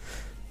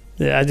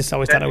 Yeah, I just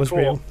always thought it was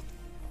real.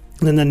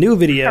 And then the new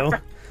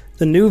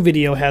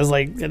video has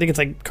like, I think it's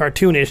like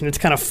cartoonish and it's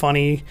kind of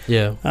funny.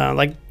 Yeah.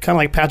 Kind of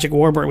like Patrick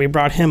Warburton. We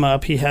brought him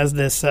up. He has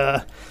this.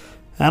 I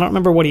don't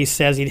remember what he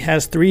says. He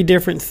has 3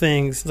 different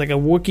things. It's like a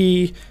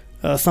Wookiee,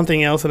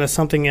 something else, and a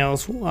something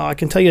else. Well, I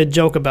can tell you a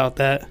joke about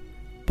that,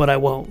 but I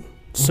won't.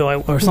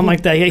 Or something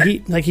like that.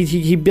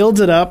 He builds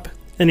it up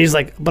and he's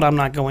like, but I'm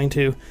not going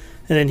to. And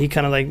then he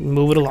kind of like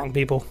move it along,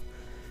 people.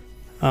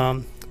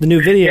 The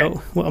new video.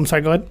 Yeah. Well, I'm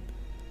sorry. Go ahead.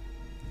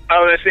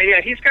 Oh, so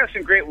yeah, he's got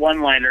some great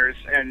one-liners,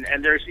 and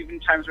there's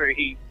even times where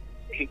he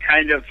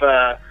kind of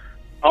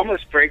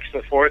almost breaks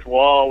the fourth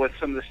wall with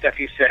some of the stuff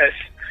he says.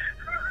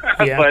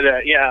 Yeah.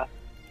 But yeah,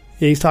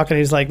 he's talking.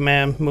 He's like,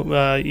 "Ma'am,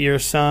 your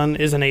son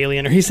is an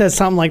alien," or he said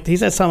something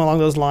along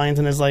those lines,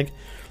 and is like,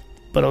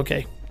 "But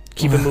okay,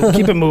 keep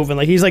it moving."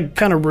 Like he's like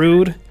kind of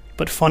rude,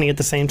 but funny at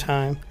the same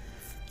time.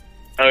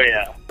 Oh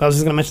yeah. But I was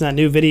just gonna mention that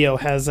new video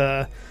has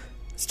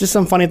it's just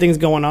some funny things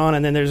going on,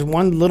 and then there's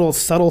one little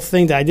subtle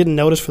thing that I didn't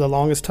notice for the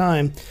longest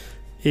time.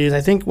 Is I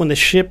think when the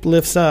ship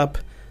lifts up,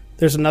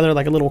 there's another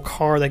like a little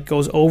car that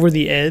goes over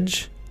the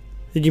edge.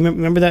 Did you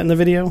remember that in the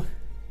video?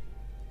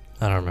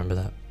 I don't remember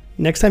that.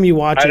 Next time you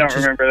watch I don't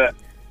remember that.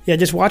 Yeah,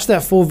 just watch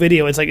that full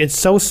video. It's like it's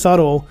so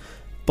subtle,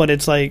 but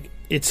it's like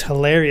it's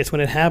hilarious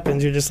when it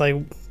happens. You're just like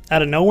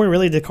out of nowhere,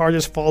 really, the car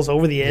just falls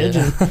over the edge,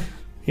 and but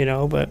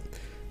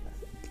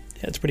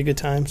yeah, it's pretty good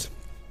times.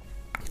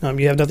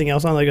 You have nothing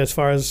else on like as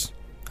far as.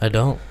 I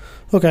don't.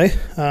 Okay.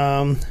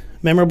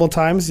 Memorable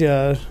times.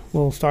 Yeah,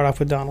 we'll start off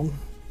with Donald.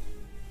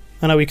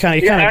 I know you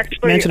kind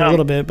of mentioned a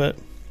little bit, but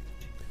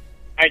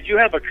I do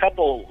have a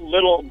couple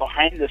little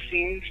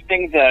behind-the-scenes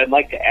things that I'd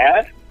like to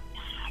add.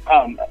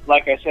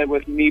 Like I said,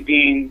 with me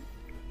being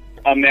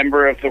a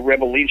member of the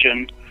Rebel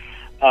Legion,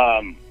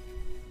 I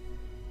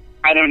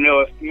don't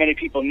know if many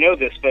people know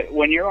this, but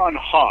when you're on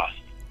Hoth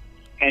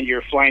and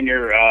you're flying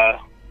your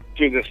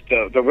through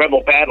the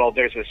Rebel battle,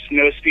 there's a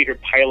snowspeeder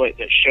pilot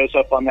that shows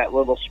up on that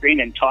little screen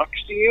and talks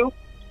to you.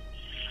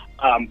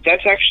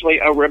 That's actually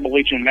a Rebel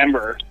Legion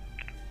member.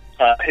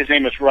 His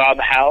name is Rob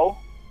Howe.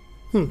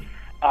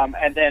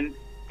 And then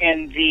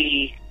in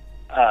the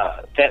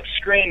that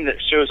screen that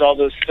shows all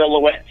those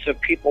silhouettes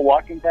of people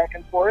walking back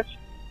and forth,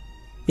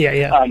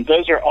 Yeah.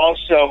 Those are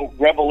also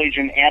Rebel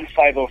Legion and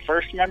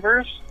 501st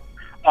members.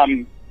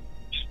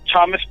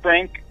 Thomas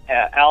Brink,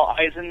 Al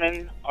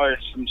Eisenman are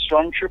some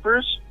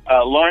stormtroopers.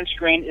 Lawrence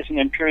Green is an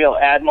Imperial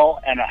Admiral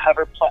and a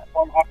hover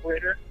platform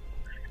operator.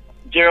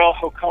 Daryl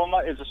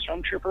Hokoma is a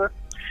stormtrooper.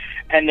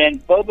 And then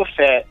Boba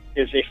Fett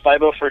is a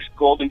 501st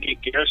Golden Gate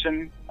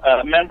Garrison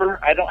member.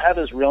 I don't have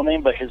his real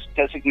name, but his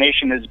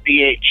designation is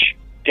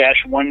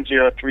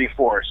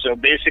BH-1034. So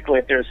basically,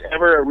 if there's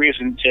ever a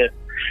reason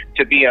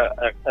to be a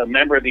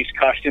member of these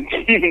costume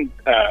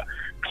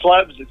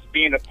clubs, it's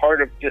being a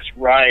part of this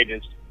ride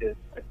is a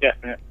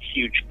definite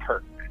huge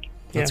perk.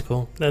 That's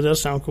cool. That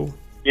does sound cool.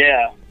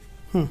 Yeah.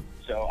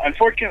 So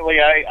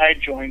unfortunately, I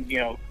joined,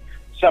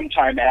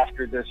 sometime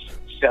after this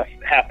stuff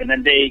happened,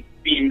 and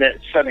being that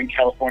Southern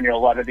California, a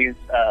lot of these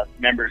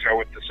members are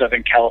with the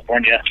Southern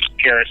California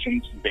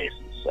garrisons and bases.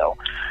 So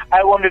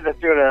I wanted to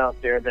throw it out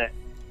there that,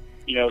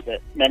 that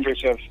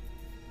members of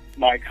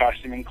my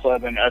costuming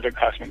club and other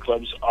costuming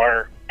clubs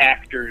are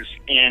actors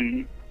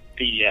in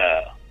the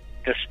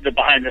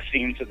behind the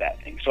scenes of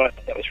that thing. So I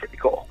thought that was pretty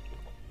cool.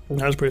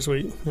 That was pretty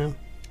sweet. Yeah.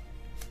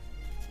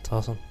 It's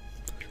awesome.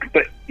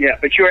 But you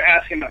were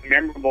asking about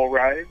memorable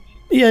rides?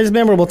 Yeah, it's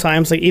memorable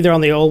times, like either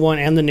on the old one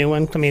and the new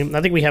one. I mean,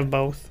 I think we have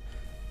both.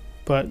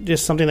 But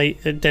just something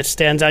that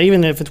stands out,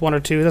 even if it's one or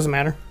two, it doesn't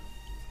matter.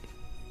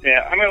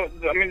 Yeah, I mean,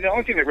 the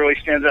only thing that really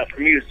stands out for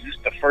me is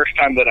just the first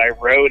time that I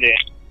rode it,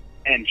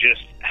 and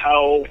just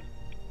how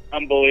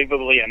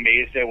unbelievably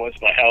amazed I was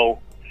by how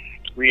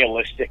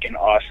realistic and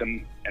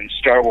awesome and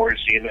Star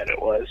Wars-y that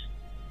it was.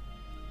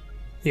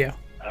 Yeah.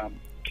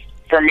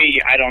 For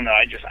me, I don't know.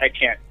 I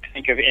can't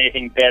think of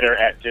anything better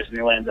at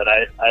Disneyland that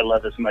I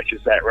love as much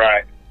as that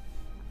ride.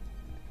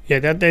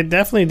 Yeah, they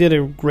definitely did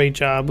a great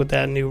job with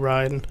that new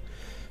ride. And,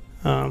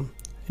 I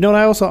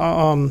also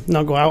I'll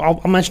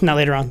mention that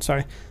later on.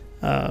 Sorry.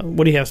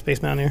 What do you have,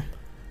 Space Mountain here?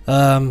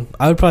 I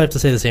would probably have to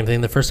say the same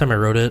thing. The first time I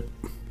rode it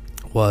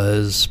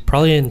was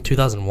probably in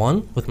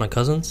 2001 with my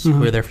cousins. Mm-hmm.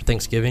 We were there for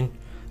Thanksgiving,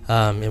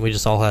 and we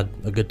just all had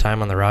a good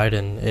time on the ride.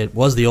 And it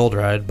was the old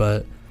ride,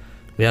 but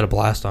we had a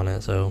blast on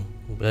it. So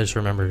I just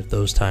remember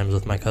those times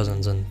with my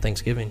cousins and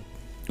Thanksgiving.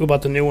 What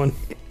about the new one?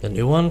 The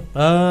new one?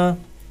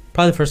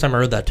 Probably the first time I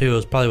rode that too. It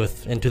was probably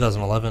in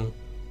 2011.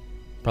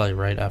 Probably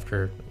right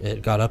after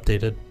it got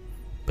updated.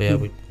 But yeah,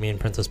 me and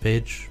Princess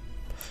Paige.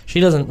 She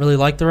doesn't really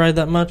like the ride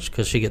that much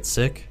because she gets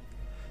sick.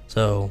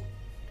 So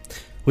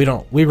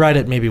we ride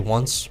it maybe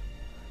once,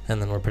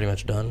 and then we're pretty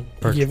much done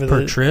per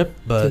trip.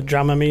 But the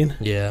Dramamine.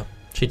 Yeah,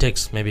 she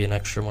takes maybe an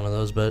extra one of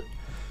those, but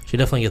she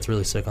definitely gets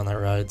really sick on that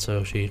ride.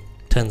 So she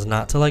tends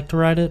not to like to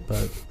ride it,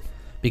 but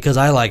because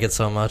I like it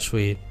so much,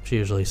 she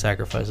usually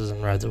sacrifices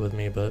and rides it with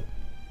me. But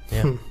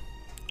yeah,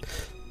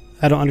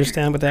 I don't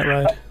understand with that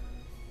ride.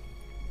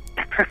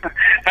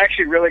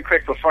 Actually, really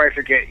quick before I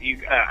forget,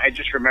 I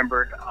just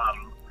remembered.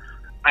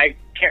 I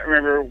can't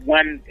remember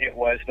when it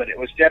was, but it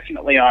was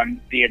definitely on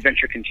The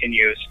Adventure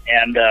Continues,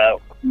 and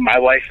my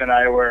wife and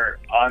I were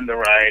on the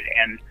ride,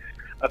 and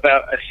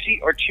about a seat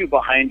or two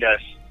behind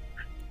us,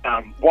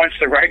 once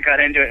the ride got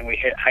into it and we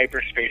hit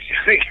hyperspace,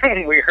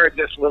 we heard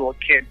this little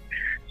kid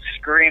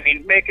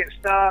screaming, "Make it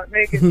stop!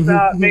 Make it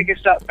stop! Make it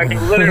stop!" Like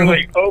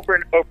literally over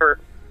and over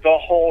the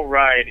whole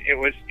ride. It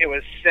was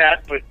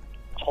sad, but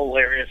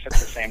hilarious at the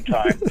same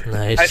time.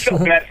 Nice. I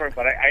felt bad for it,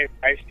 but I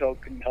still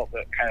couldn't help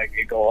but kind of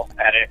giggle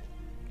at it.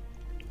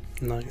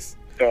 Nice.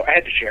 So I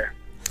had to share.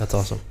 That's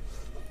awesome.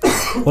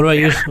 What about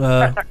you,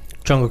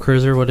 Jungle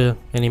Cruiser?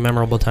 Any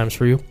memorable times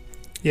for you?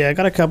 Yeah, I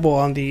got a couple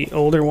on the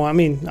older one. I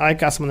mean, I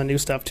got some of the new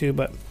stuff too,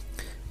 but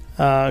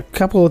a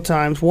couple of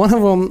times. One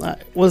of them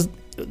was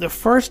the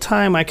first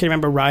time I can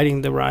remember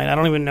riding the ride. I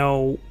don't even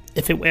know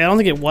if it. I don't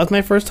think it was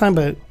my first time,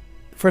 but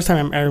first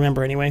time I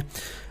remember anyway.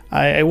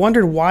 I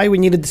wondered why we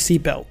needed the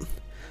seatbelt.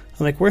 I'm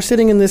like, we're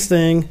sitting in this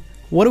thing.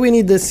 What do we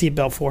need this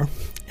seatbelt for?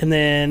 And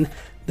then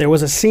there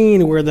was a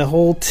scene where the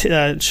whole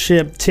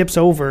ship tips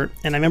over,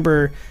 and I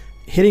remember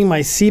hitting my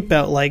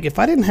seatbelt. Like, if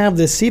I didn't have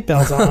this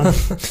seatbelt on,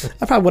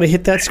 I probably would have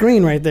hit that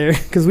screen right there,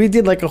 because we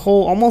did like a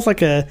whole, almost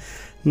like a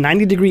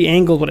 90-degree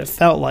angle, what it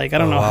felt like. I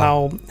don't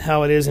know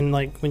how it is in,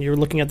 like, when you're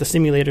looking at the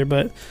simulator,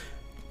 but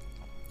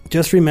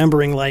just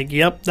remembering, like,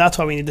 yep, that's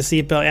why we need the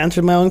seatbelt.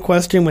 Answered my own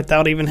question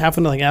without even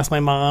having to, like, ask my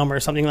mom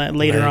or something like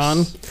later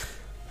on.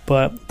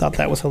 But thought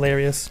that was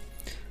hilarious.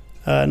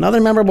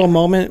 Another memorable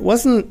moment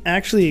wasn't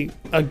actually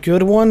a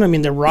good one. I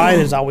mean, the ride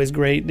is always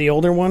great, the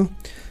older one.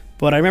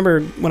 But I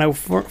remember when I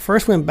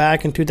first went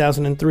back in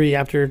 2003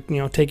 after,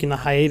 taking the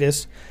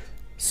hiatus,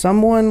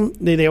 someone,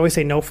 they always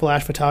say no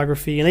flash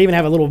photography, and they even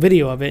have a little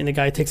video of it, and the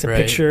guy takes a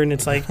picture, and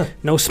it's like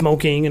no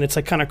smoking, and it's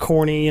like kind of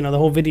corny, the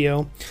whole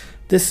video.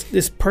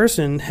 This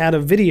person had a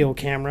video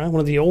camera, one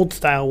of the old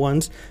style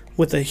ones,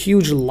 with a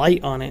huge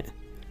light on it.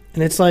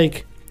 And it's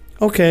like,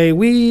 okay,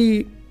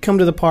 we come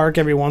to the park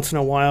every once in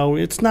a while.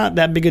 It's not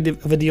that big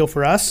of a deal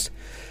for us.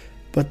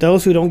 But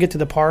those who don't get to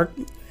the park,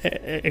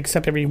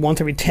 except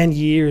every 10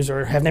 years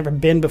or have never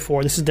been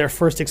before, this is their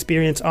first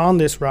experience on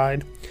this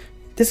ride.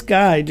 This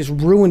guy just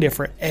ruined it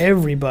for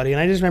everybody.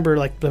 And I just remember,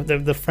 like,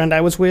 the friend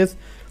I was with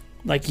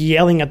like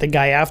yelling at the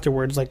guy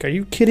afterwards, like, "Are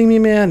you kidding me,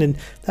 man?" And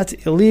that's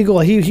illegal.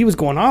 He was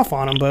going off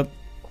on him, but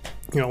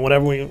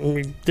whatever.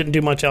 We didn't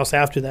do much else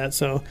after that.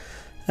 So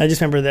I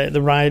just remember that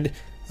the ride,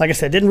 like I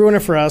said, didn't ruin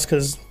it for us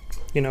because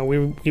we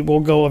will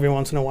go every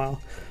once in a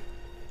while.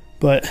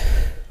 But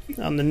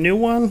on the new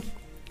one,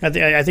 I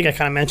think I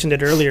kind of mentioned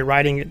it earlier,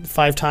 riding it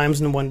 5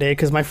 times in one day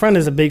because my friend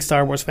is a big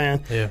Star Wars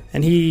fan,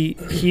 and he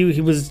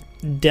was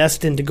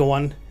destined to go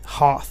on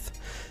Hoth.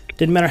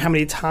 Didn't matter how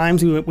many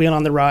times we went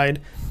on the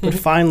ride, but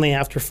finally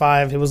after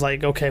 5, it was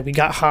like, okay, we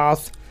got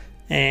Hoth,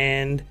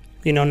 and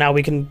now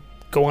we can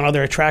go on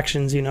other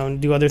attractions, and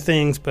do other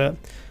things. But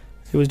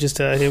it was just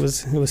it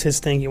was his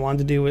thing. He wanted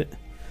to do it.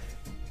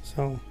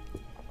 So,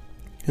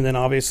 and then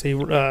obviously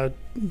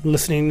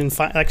listening and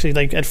actually,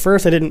 like, at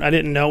first I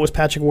didn't know it was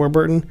Patrick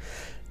Warburton,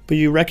 but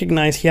you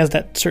recognize he has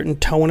that certain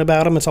tone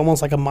about him. It's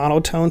almost like a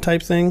monotone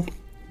type thing,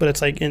 but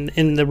it's like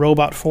in the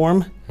robot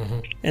form. Mm-hmm.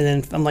 And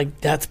then I'm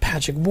like, that's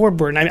Patrick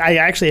Warburton. I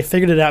actually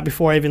figured it out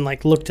before I even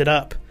like looked it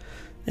up,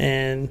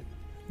 and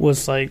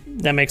was like,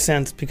 that makes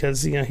sense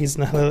because he's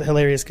a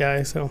hilarious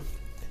guy. So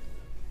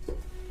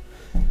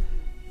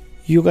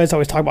you guys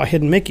always talk about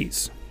hidden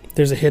Mickeys.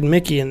 There's a hidden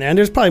Mickey in there, and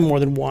there's probably more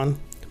than one,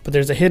 but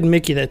there's a hidden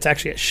Mickey that's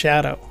actually a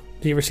shadow.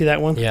 Did you ever see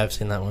that one? Yeah, I've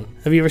seen that one.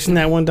 Have you ever seen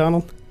that one,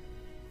 Donald?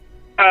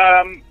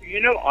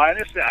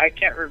 Honestly, I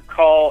can't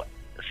recall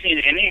seeing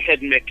any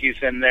hidden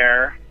Mickeys in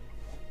there.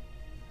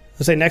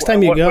 I'll say next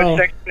time you go. What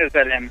section is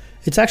that in?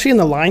 It's actually in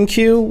the line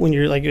queue when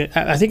you're like,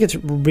 I think it's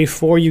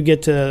before you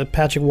get to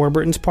Patrick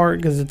Warburton's part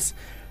because it's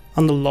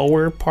on the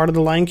lower part of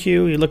the line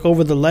queue. You look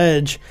over the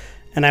ledge,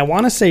 and I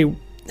want to say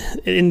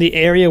in the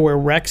area where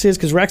Rex is,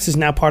 because Rex is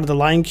now part of the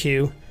line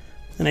queue,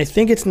 and I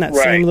think it's in that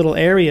same little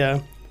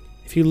area.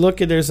 If you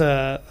look at, there's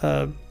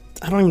a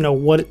I don't even know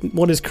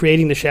what is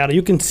creating the shadow.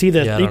 You can see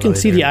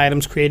the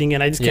items creating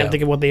it. I just can't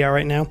think of what they are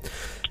right now.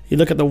 You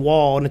look at the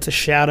wall, and it's a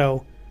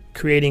shadow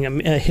creating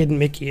a hidden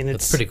Mickey, and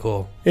it's pretty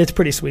cool. It's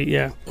pretty sweet,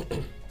 yeah.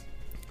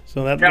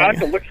 So that. I'll have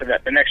to look for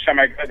that the next time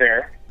I go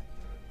there.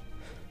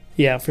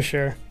 Yeah, for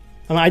sure.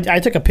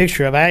 I took a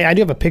picture of it. I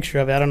do have a picture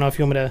of it. I don't know if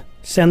you want me to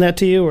send that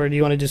to you, or do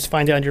you want to just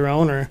find it on your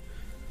own, or?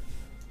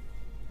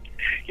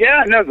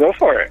 Yeah, no, go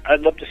for it.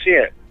 I'd love to see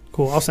it.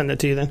 Cool. I'll send it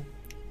to you then.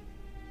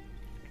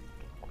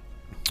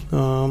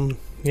 You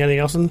got anything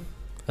else?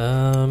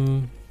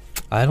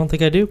 I don't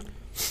think I do.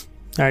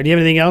 All right. Do you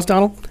have anything else,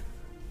 Donald?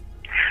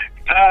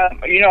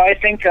 I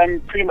think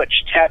I'm pretty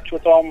much tapped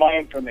with all my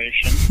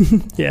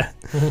information. Yeah.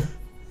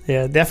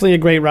 Yeah, definitely a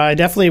great ride.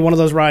 Definitely one of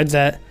those rides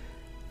that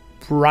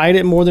ride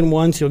it more than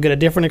once, you'll get a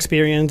different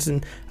experience.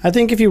 And I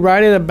think if you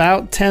ride it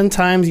about 10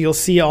 times, you'll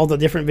see all the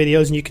different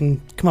videos and you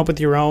can come up with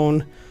your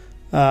own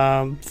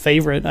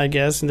favorite, I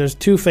guess. And there's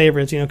 2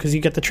 favorites, because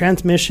you get the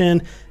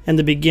transmission and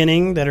the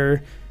beginning that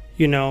are,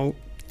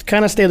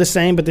 kind of stay the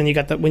same, but then you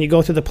got when you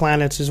go through the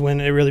planets is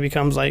when it really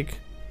becomes like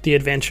the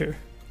adventure.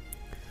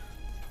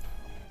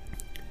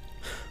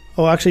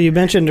 Oh, actually, you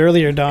mentioned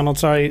earlier, Donald,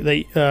 sorry,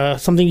 that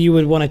something you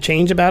would want to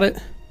change about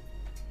it?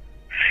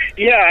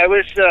 Yeah,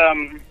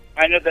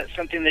 I know that's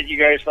something that you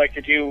guys like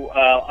to do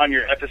on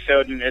your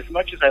episode, and as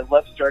much as I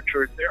love Star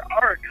Tours, there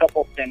are a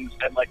couple things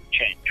I'd like to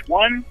change.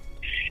 One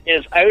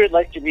is I would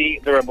like to be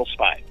the Rebel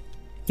Spy.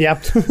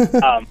 Yeah.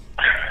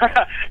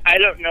 I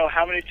don't know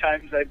how many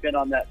times I've been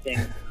on that thing.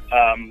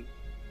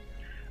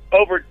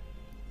 Over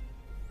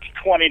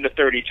 20 to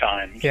 30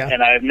 times,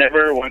 and I've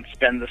never once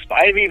been the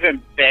spy. I've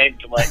even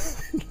begged,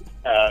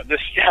 the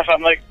staff.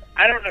 I'm like,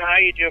 I don't know how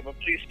you do it, but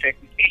please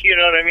pick me. You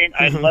know what I mean?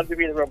 Mm-hmm. I'd love to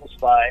be the Rebel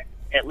Spy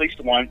at least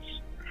once.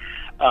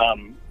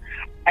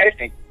 I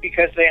think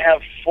because they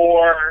have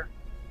 4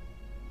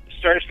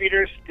 Star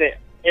Speeders, that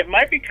it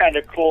might be kind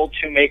of cool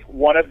to make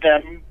one of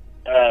them,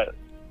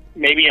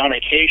 maybe on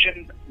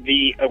occasion,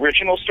 the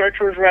original Star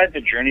Tours ride,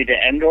 the Journey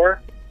to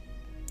Endor.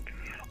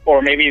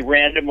 Or maybe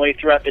randomly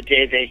throughout the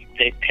day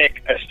they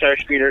pick a Star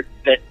Speeder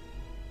that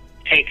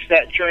takes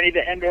that Journey to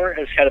Endor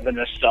as kind of a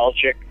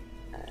nostalgic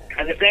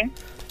kind of thing.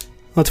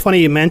 Well, it's funny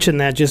you mentioned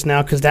that just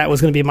now because that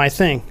was going to be my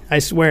thing. I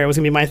swear it was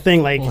going to be my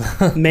thing. Like,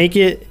 make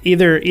it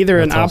either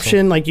an option,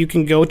 awesome. Like you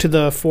can go to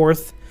the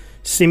 4th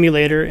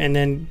simulator and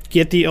then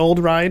get the old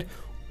ride,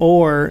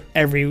 or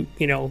every,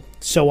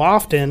 so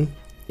often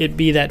it'd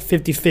be that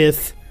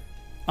 55th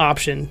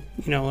option.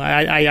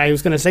 I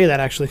was going to say that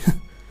actually.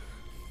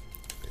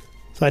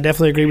 So I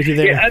definitely agree with you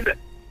there.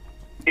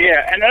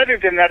 Yeah, and other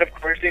than that, of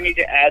course, they need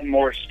to add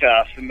more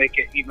stuff and make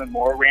it even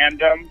more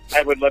random.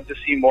 I would love to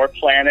see more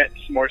planets,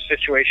 more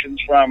situations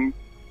from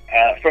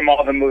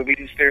all the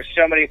movies. There's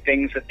so many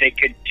things that they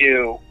could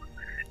do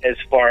as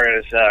far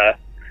as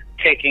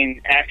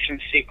taking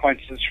action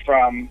sequences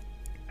from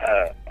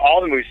all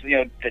the movies.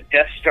 The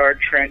Death Star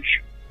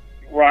trench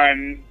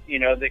run.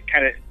 That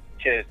kind of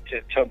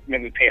to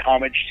maybe pay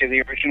homage to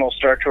the original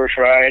Star Tours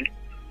ride.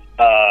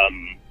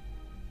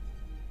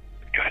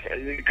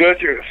 Go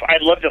through.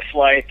 I'd love to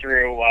fly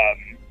through.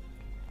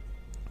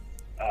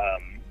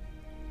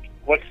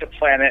 What's the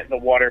planet? The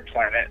water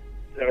planet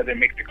where they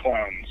make the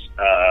clones.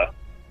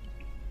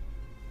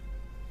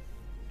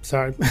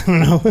 Sorry,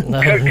 I don't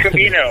know.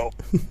 Camino.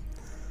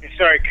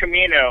 Sorry,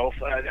 Camino.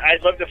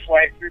 I'd love to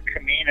fly through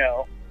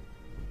Camino.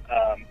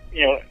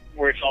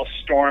 Where it's all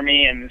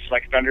stormy and it's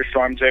like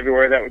thunderstorms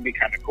everywhere. That would be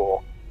kind of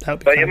cool.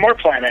 But yeah, more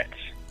planets.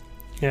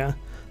 Yeah.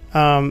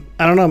 I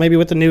don't know. Maybe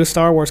with the new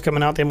Star Wars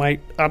coming out, they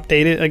might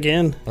update it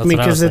again. That's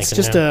because it's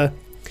just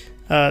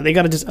they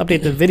got to just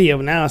update the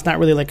video now. It's not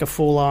really like a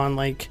full on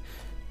like.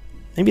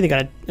 Maybe they got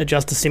to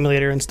adjust the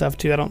simulator and stuff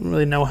too. I don't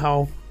really know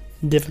how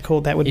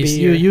difficult that would be.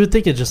 You would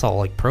think it's just all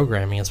like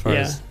programming as far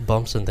as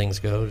bumps and things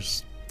go.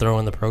 Just throw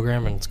in the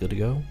program and it's good to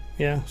go.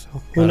 Yeah. So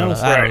who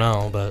knows? I don't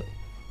know, but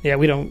yeah,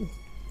 we don't.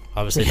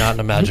 Obviously not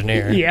an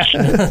Imagineer. Yeah.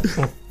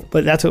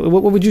 But that's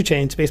what would you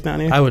change, Space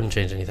Mountaineer? I wouldn't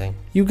change anything.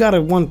 You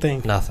got one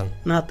thing. Nothing.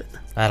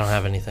 I don't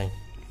have anything.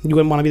 You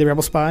wouldn't want to be the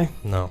rebel spy?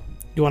 No.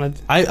 You want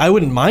to? I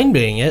wouldn't mind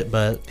being it,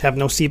 but have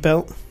no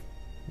seatbelt.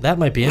 That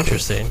might be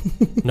interesting.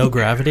 No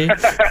gravity.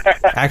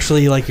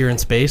 Actually, like you're in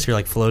space, you're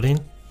like floating.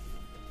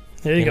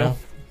 There you go.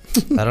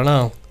 I don't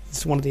know.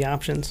 It's one of the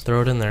options.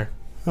 Throw it in there.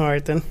 All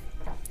right then.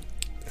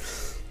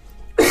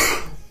 All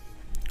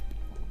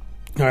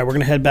right, we're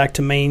gonna head back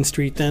to Main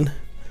Street then.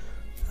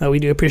 We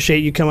do appreciate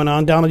you coming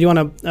on. Donald, you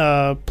want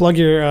to plug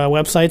your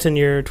websites and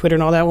your Twitter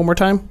and all that one more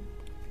time?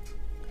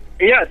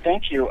 Yeah,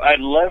 thank you. I'd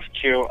love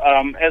to.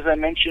 As I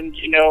mentioned,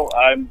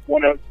 I'm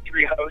one of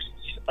 3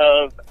 hosts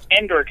of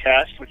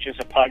Endorcast, which is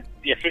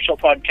the official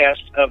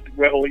podcast of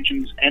Rebel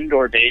Legion's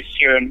Endor base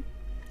here in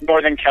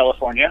Northern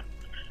California.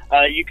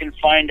 You can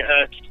find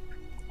us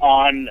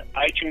on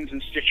iTunes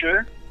and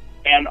Stitcher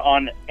and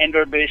on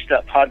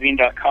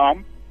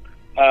endorbase.podbean.com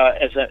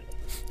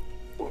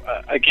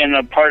again,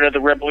 a part of the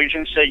Rebel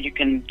Legion, so you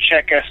can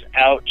check us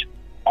out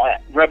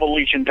at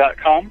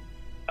rebellegion.com.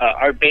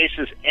 Our base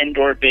is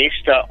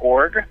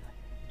endorbase.org,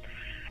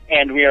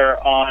 and we are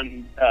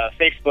on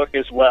Facebook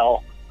as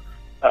well.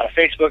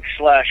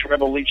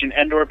 Facebook/Rebel Legion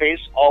Endor Base,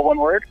 all one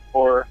word,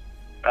 or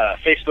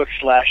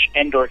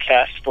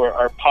Facebook/Endorcast for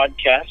our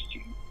podcast.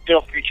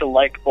 Feel free to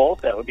like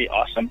both. That would be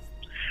awesome.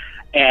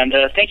 And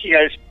thank you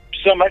guys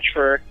so much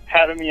for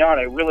having me on.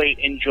 I really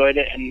enjoyed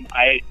it, and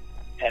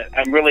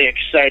I'm really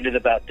excited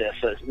about this.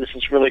 This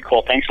is really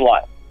cool. Thanks a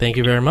lot. Thank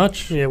you very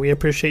much. Yeah, we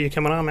appreciate you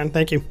coming on, man.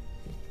 Thank you.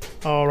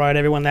 All right,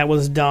 everyone. That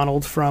was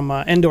Donald from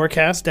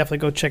Endorcast. Definitely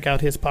go check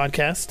out his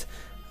podcast.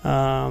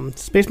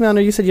 Space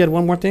Mountaineer, you said you had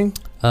one more thing?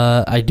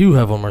 I do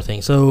have one more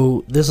thing.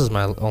 So this is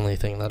my only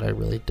thing that I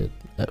really did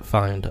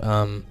find.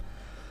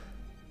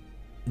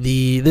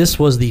 This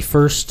was the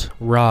first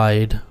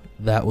ride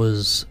that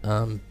was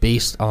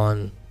based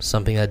on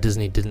something that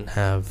Disney didn't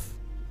have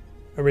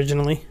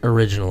originally,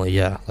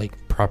 yeah, like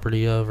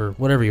property of or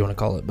whatever you want to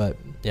call it, but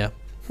yeah.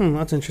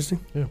 That's interesting.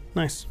 Yeah.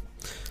 Nice.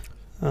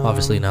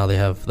 Obviously now they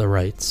have the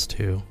rights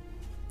to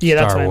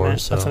Star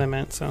Wars. So. That's what I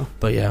meant. So,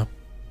 but yeah,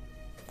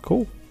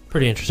 cool.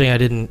 Pretty interesting. I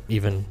didn't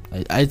even.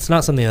 It's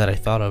not something that I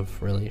thought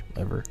of really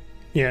ever.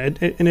 Yeah,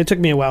 and it took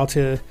me a while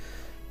to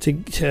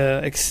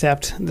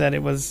accept that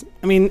it was.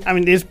 I mean,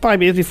 it's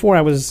probably before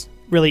I was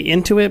really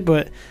into it,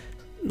 but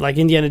like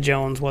Indiana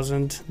Jones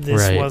wasn't.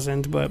 This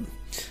wasn't, but.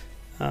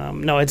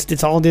 No,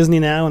 it's all Disney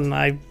now, and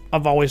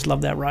I've always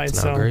loved that ride.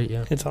 It's so great,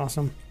 yeah. It's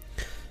awesome.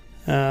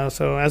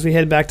 So as we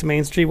head back to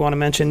Main Street, we want to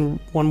mention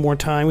one more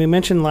time. We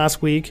mentioned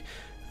last week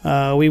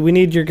we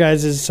need your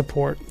guys'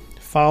 support.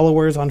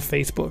 Followers on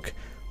Facebook.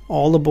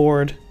 All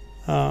aboard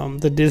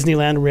the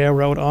Disneyland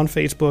Railroad on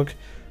Facebook.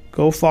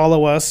 Go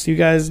follow us. You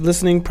guys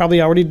listening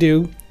probably already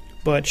do,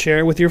 but share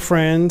it with your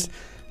friends.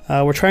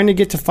 We're trying to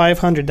get to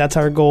 500. That's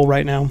our goal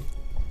right now.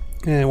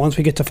 And once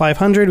we get to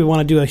 500, we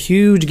want to do a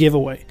huge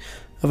giveaway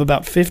of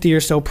about 50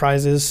 or so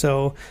prizes.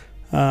 So,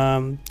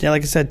 like I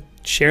said,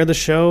 share the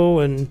show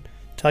and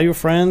tell your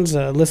friends,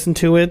 listen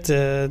to it.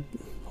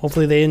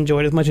 Hopefully they enjoy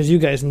it as much as you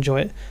guys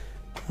enjoy it.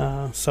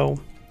 So,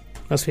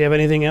 unless we have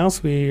anything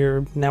else,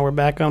 we're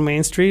back on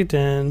Main Street,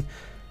 and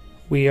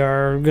we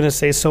are going to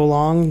say so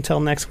long until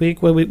next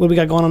week. What we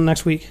got going on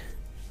next week?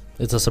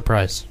 It's a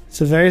surprise. It's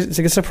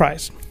a good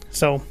surprise.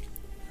 So,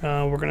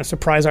 we're going to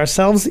surprise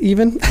ourselves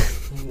even.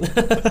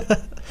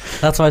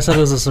 That's why I said it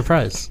was a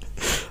surprise.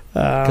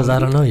 Because I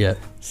don't know yet.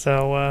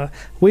 So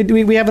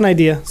we have an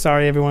idea.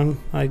 Sorry, everyone.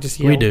 I just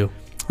yelled. We do.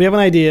 We have an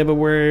idea, but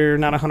we're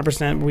not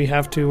 100%. We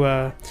have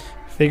to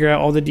figure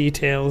out all the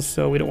details.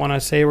 So we don't want to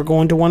say we're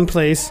going to one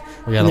place.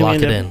 We got to lock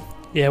it in.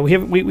 Yeah,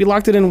 we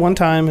locked it in one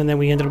time, and then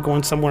we ended up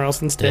going somewhere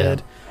else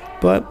instead. Yeah.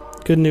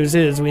 But good news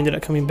is we ended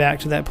up coming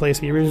back to that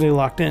place we originally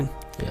locked in.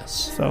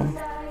 Yes. So,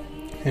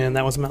 and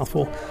that was a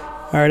mouthful.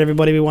 All right,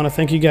 everybody, we want to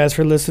thank you guys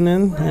for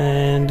listening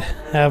and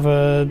have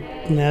a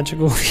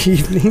magical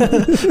evening.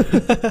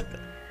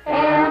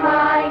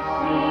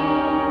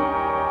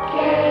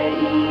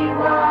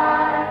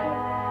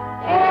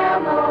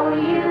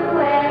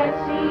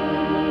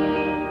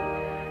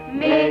 M-I-C-K-E-Y-M-O-U-S-E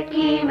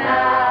Mickey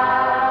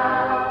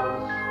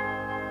Mouse,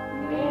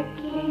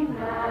 Mickey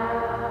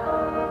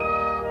Mouse.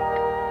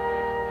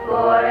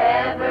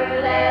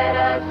 Forever let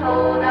us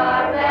hold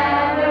our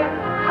banner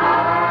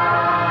high.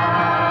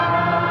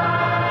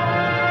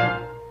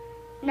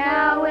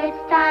 Now it's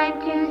time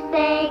to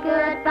say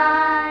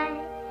goodbye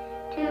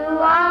to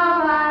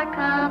all our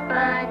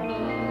company.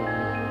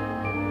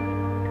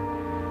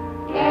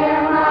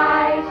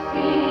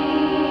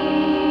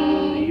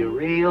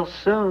 real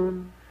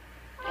soon.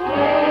 K-E-Y.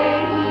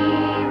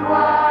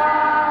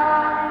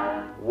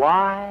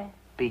 Why?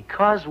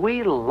 Because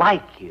we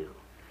like you.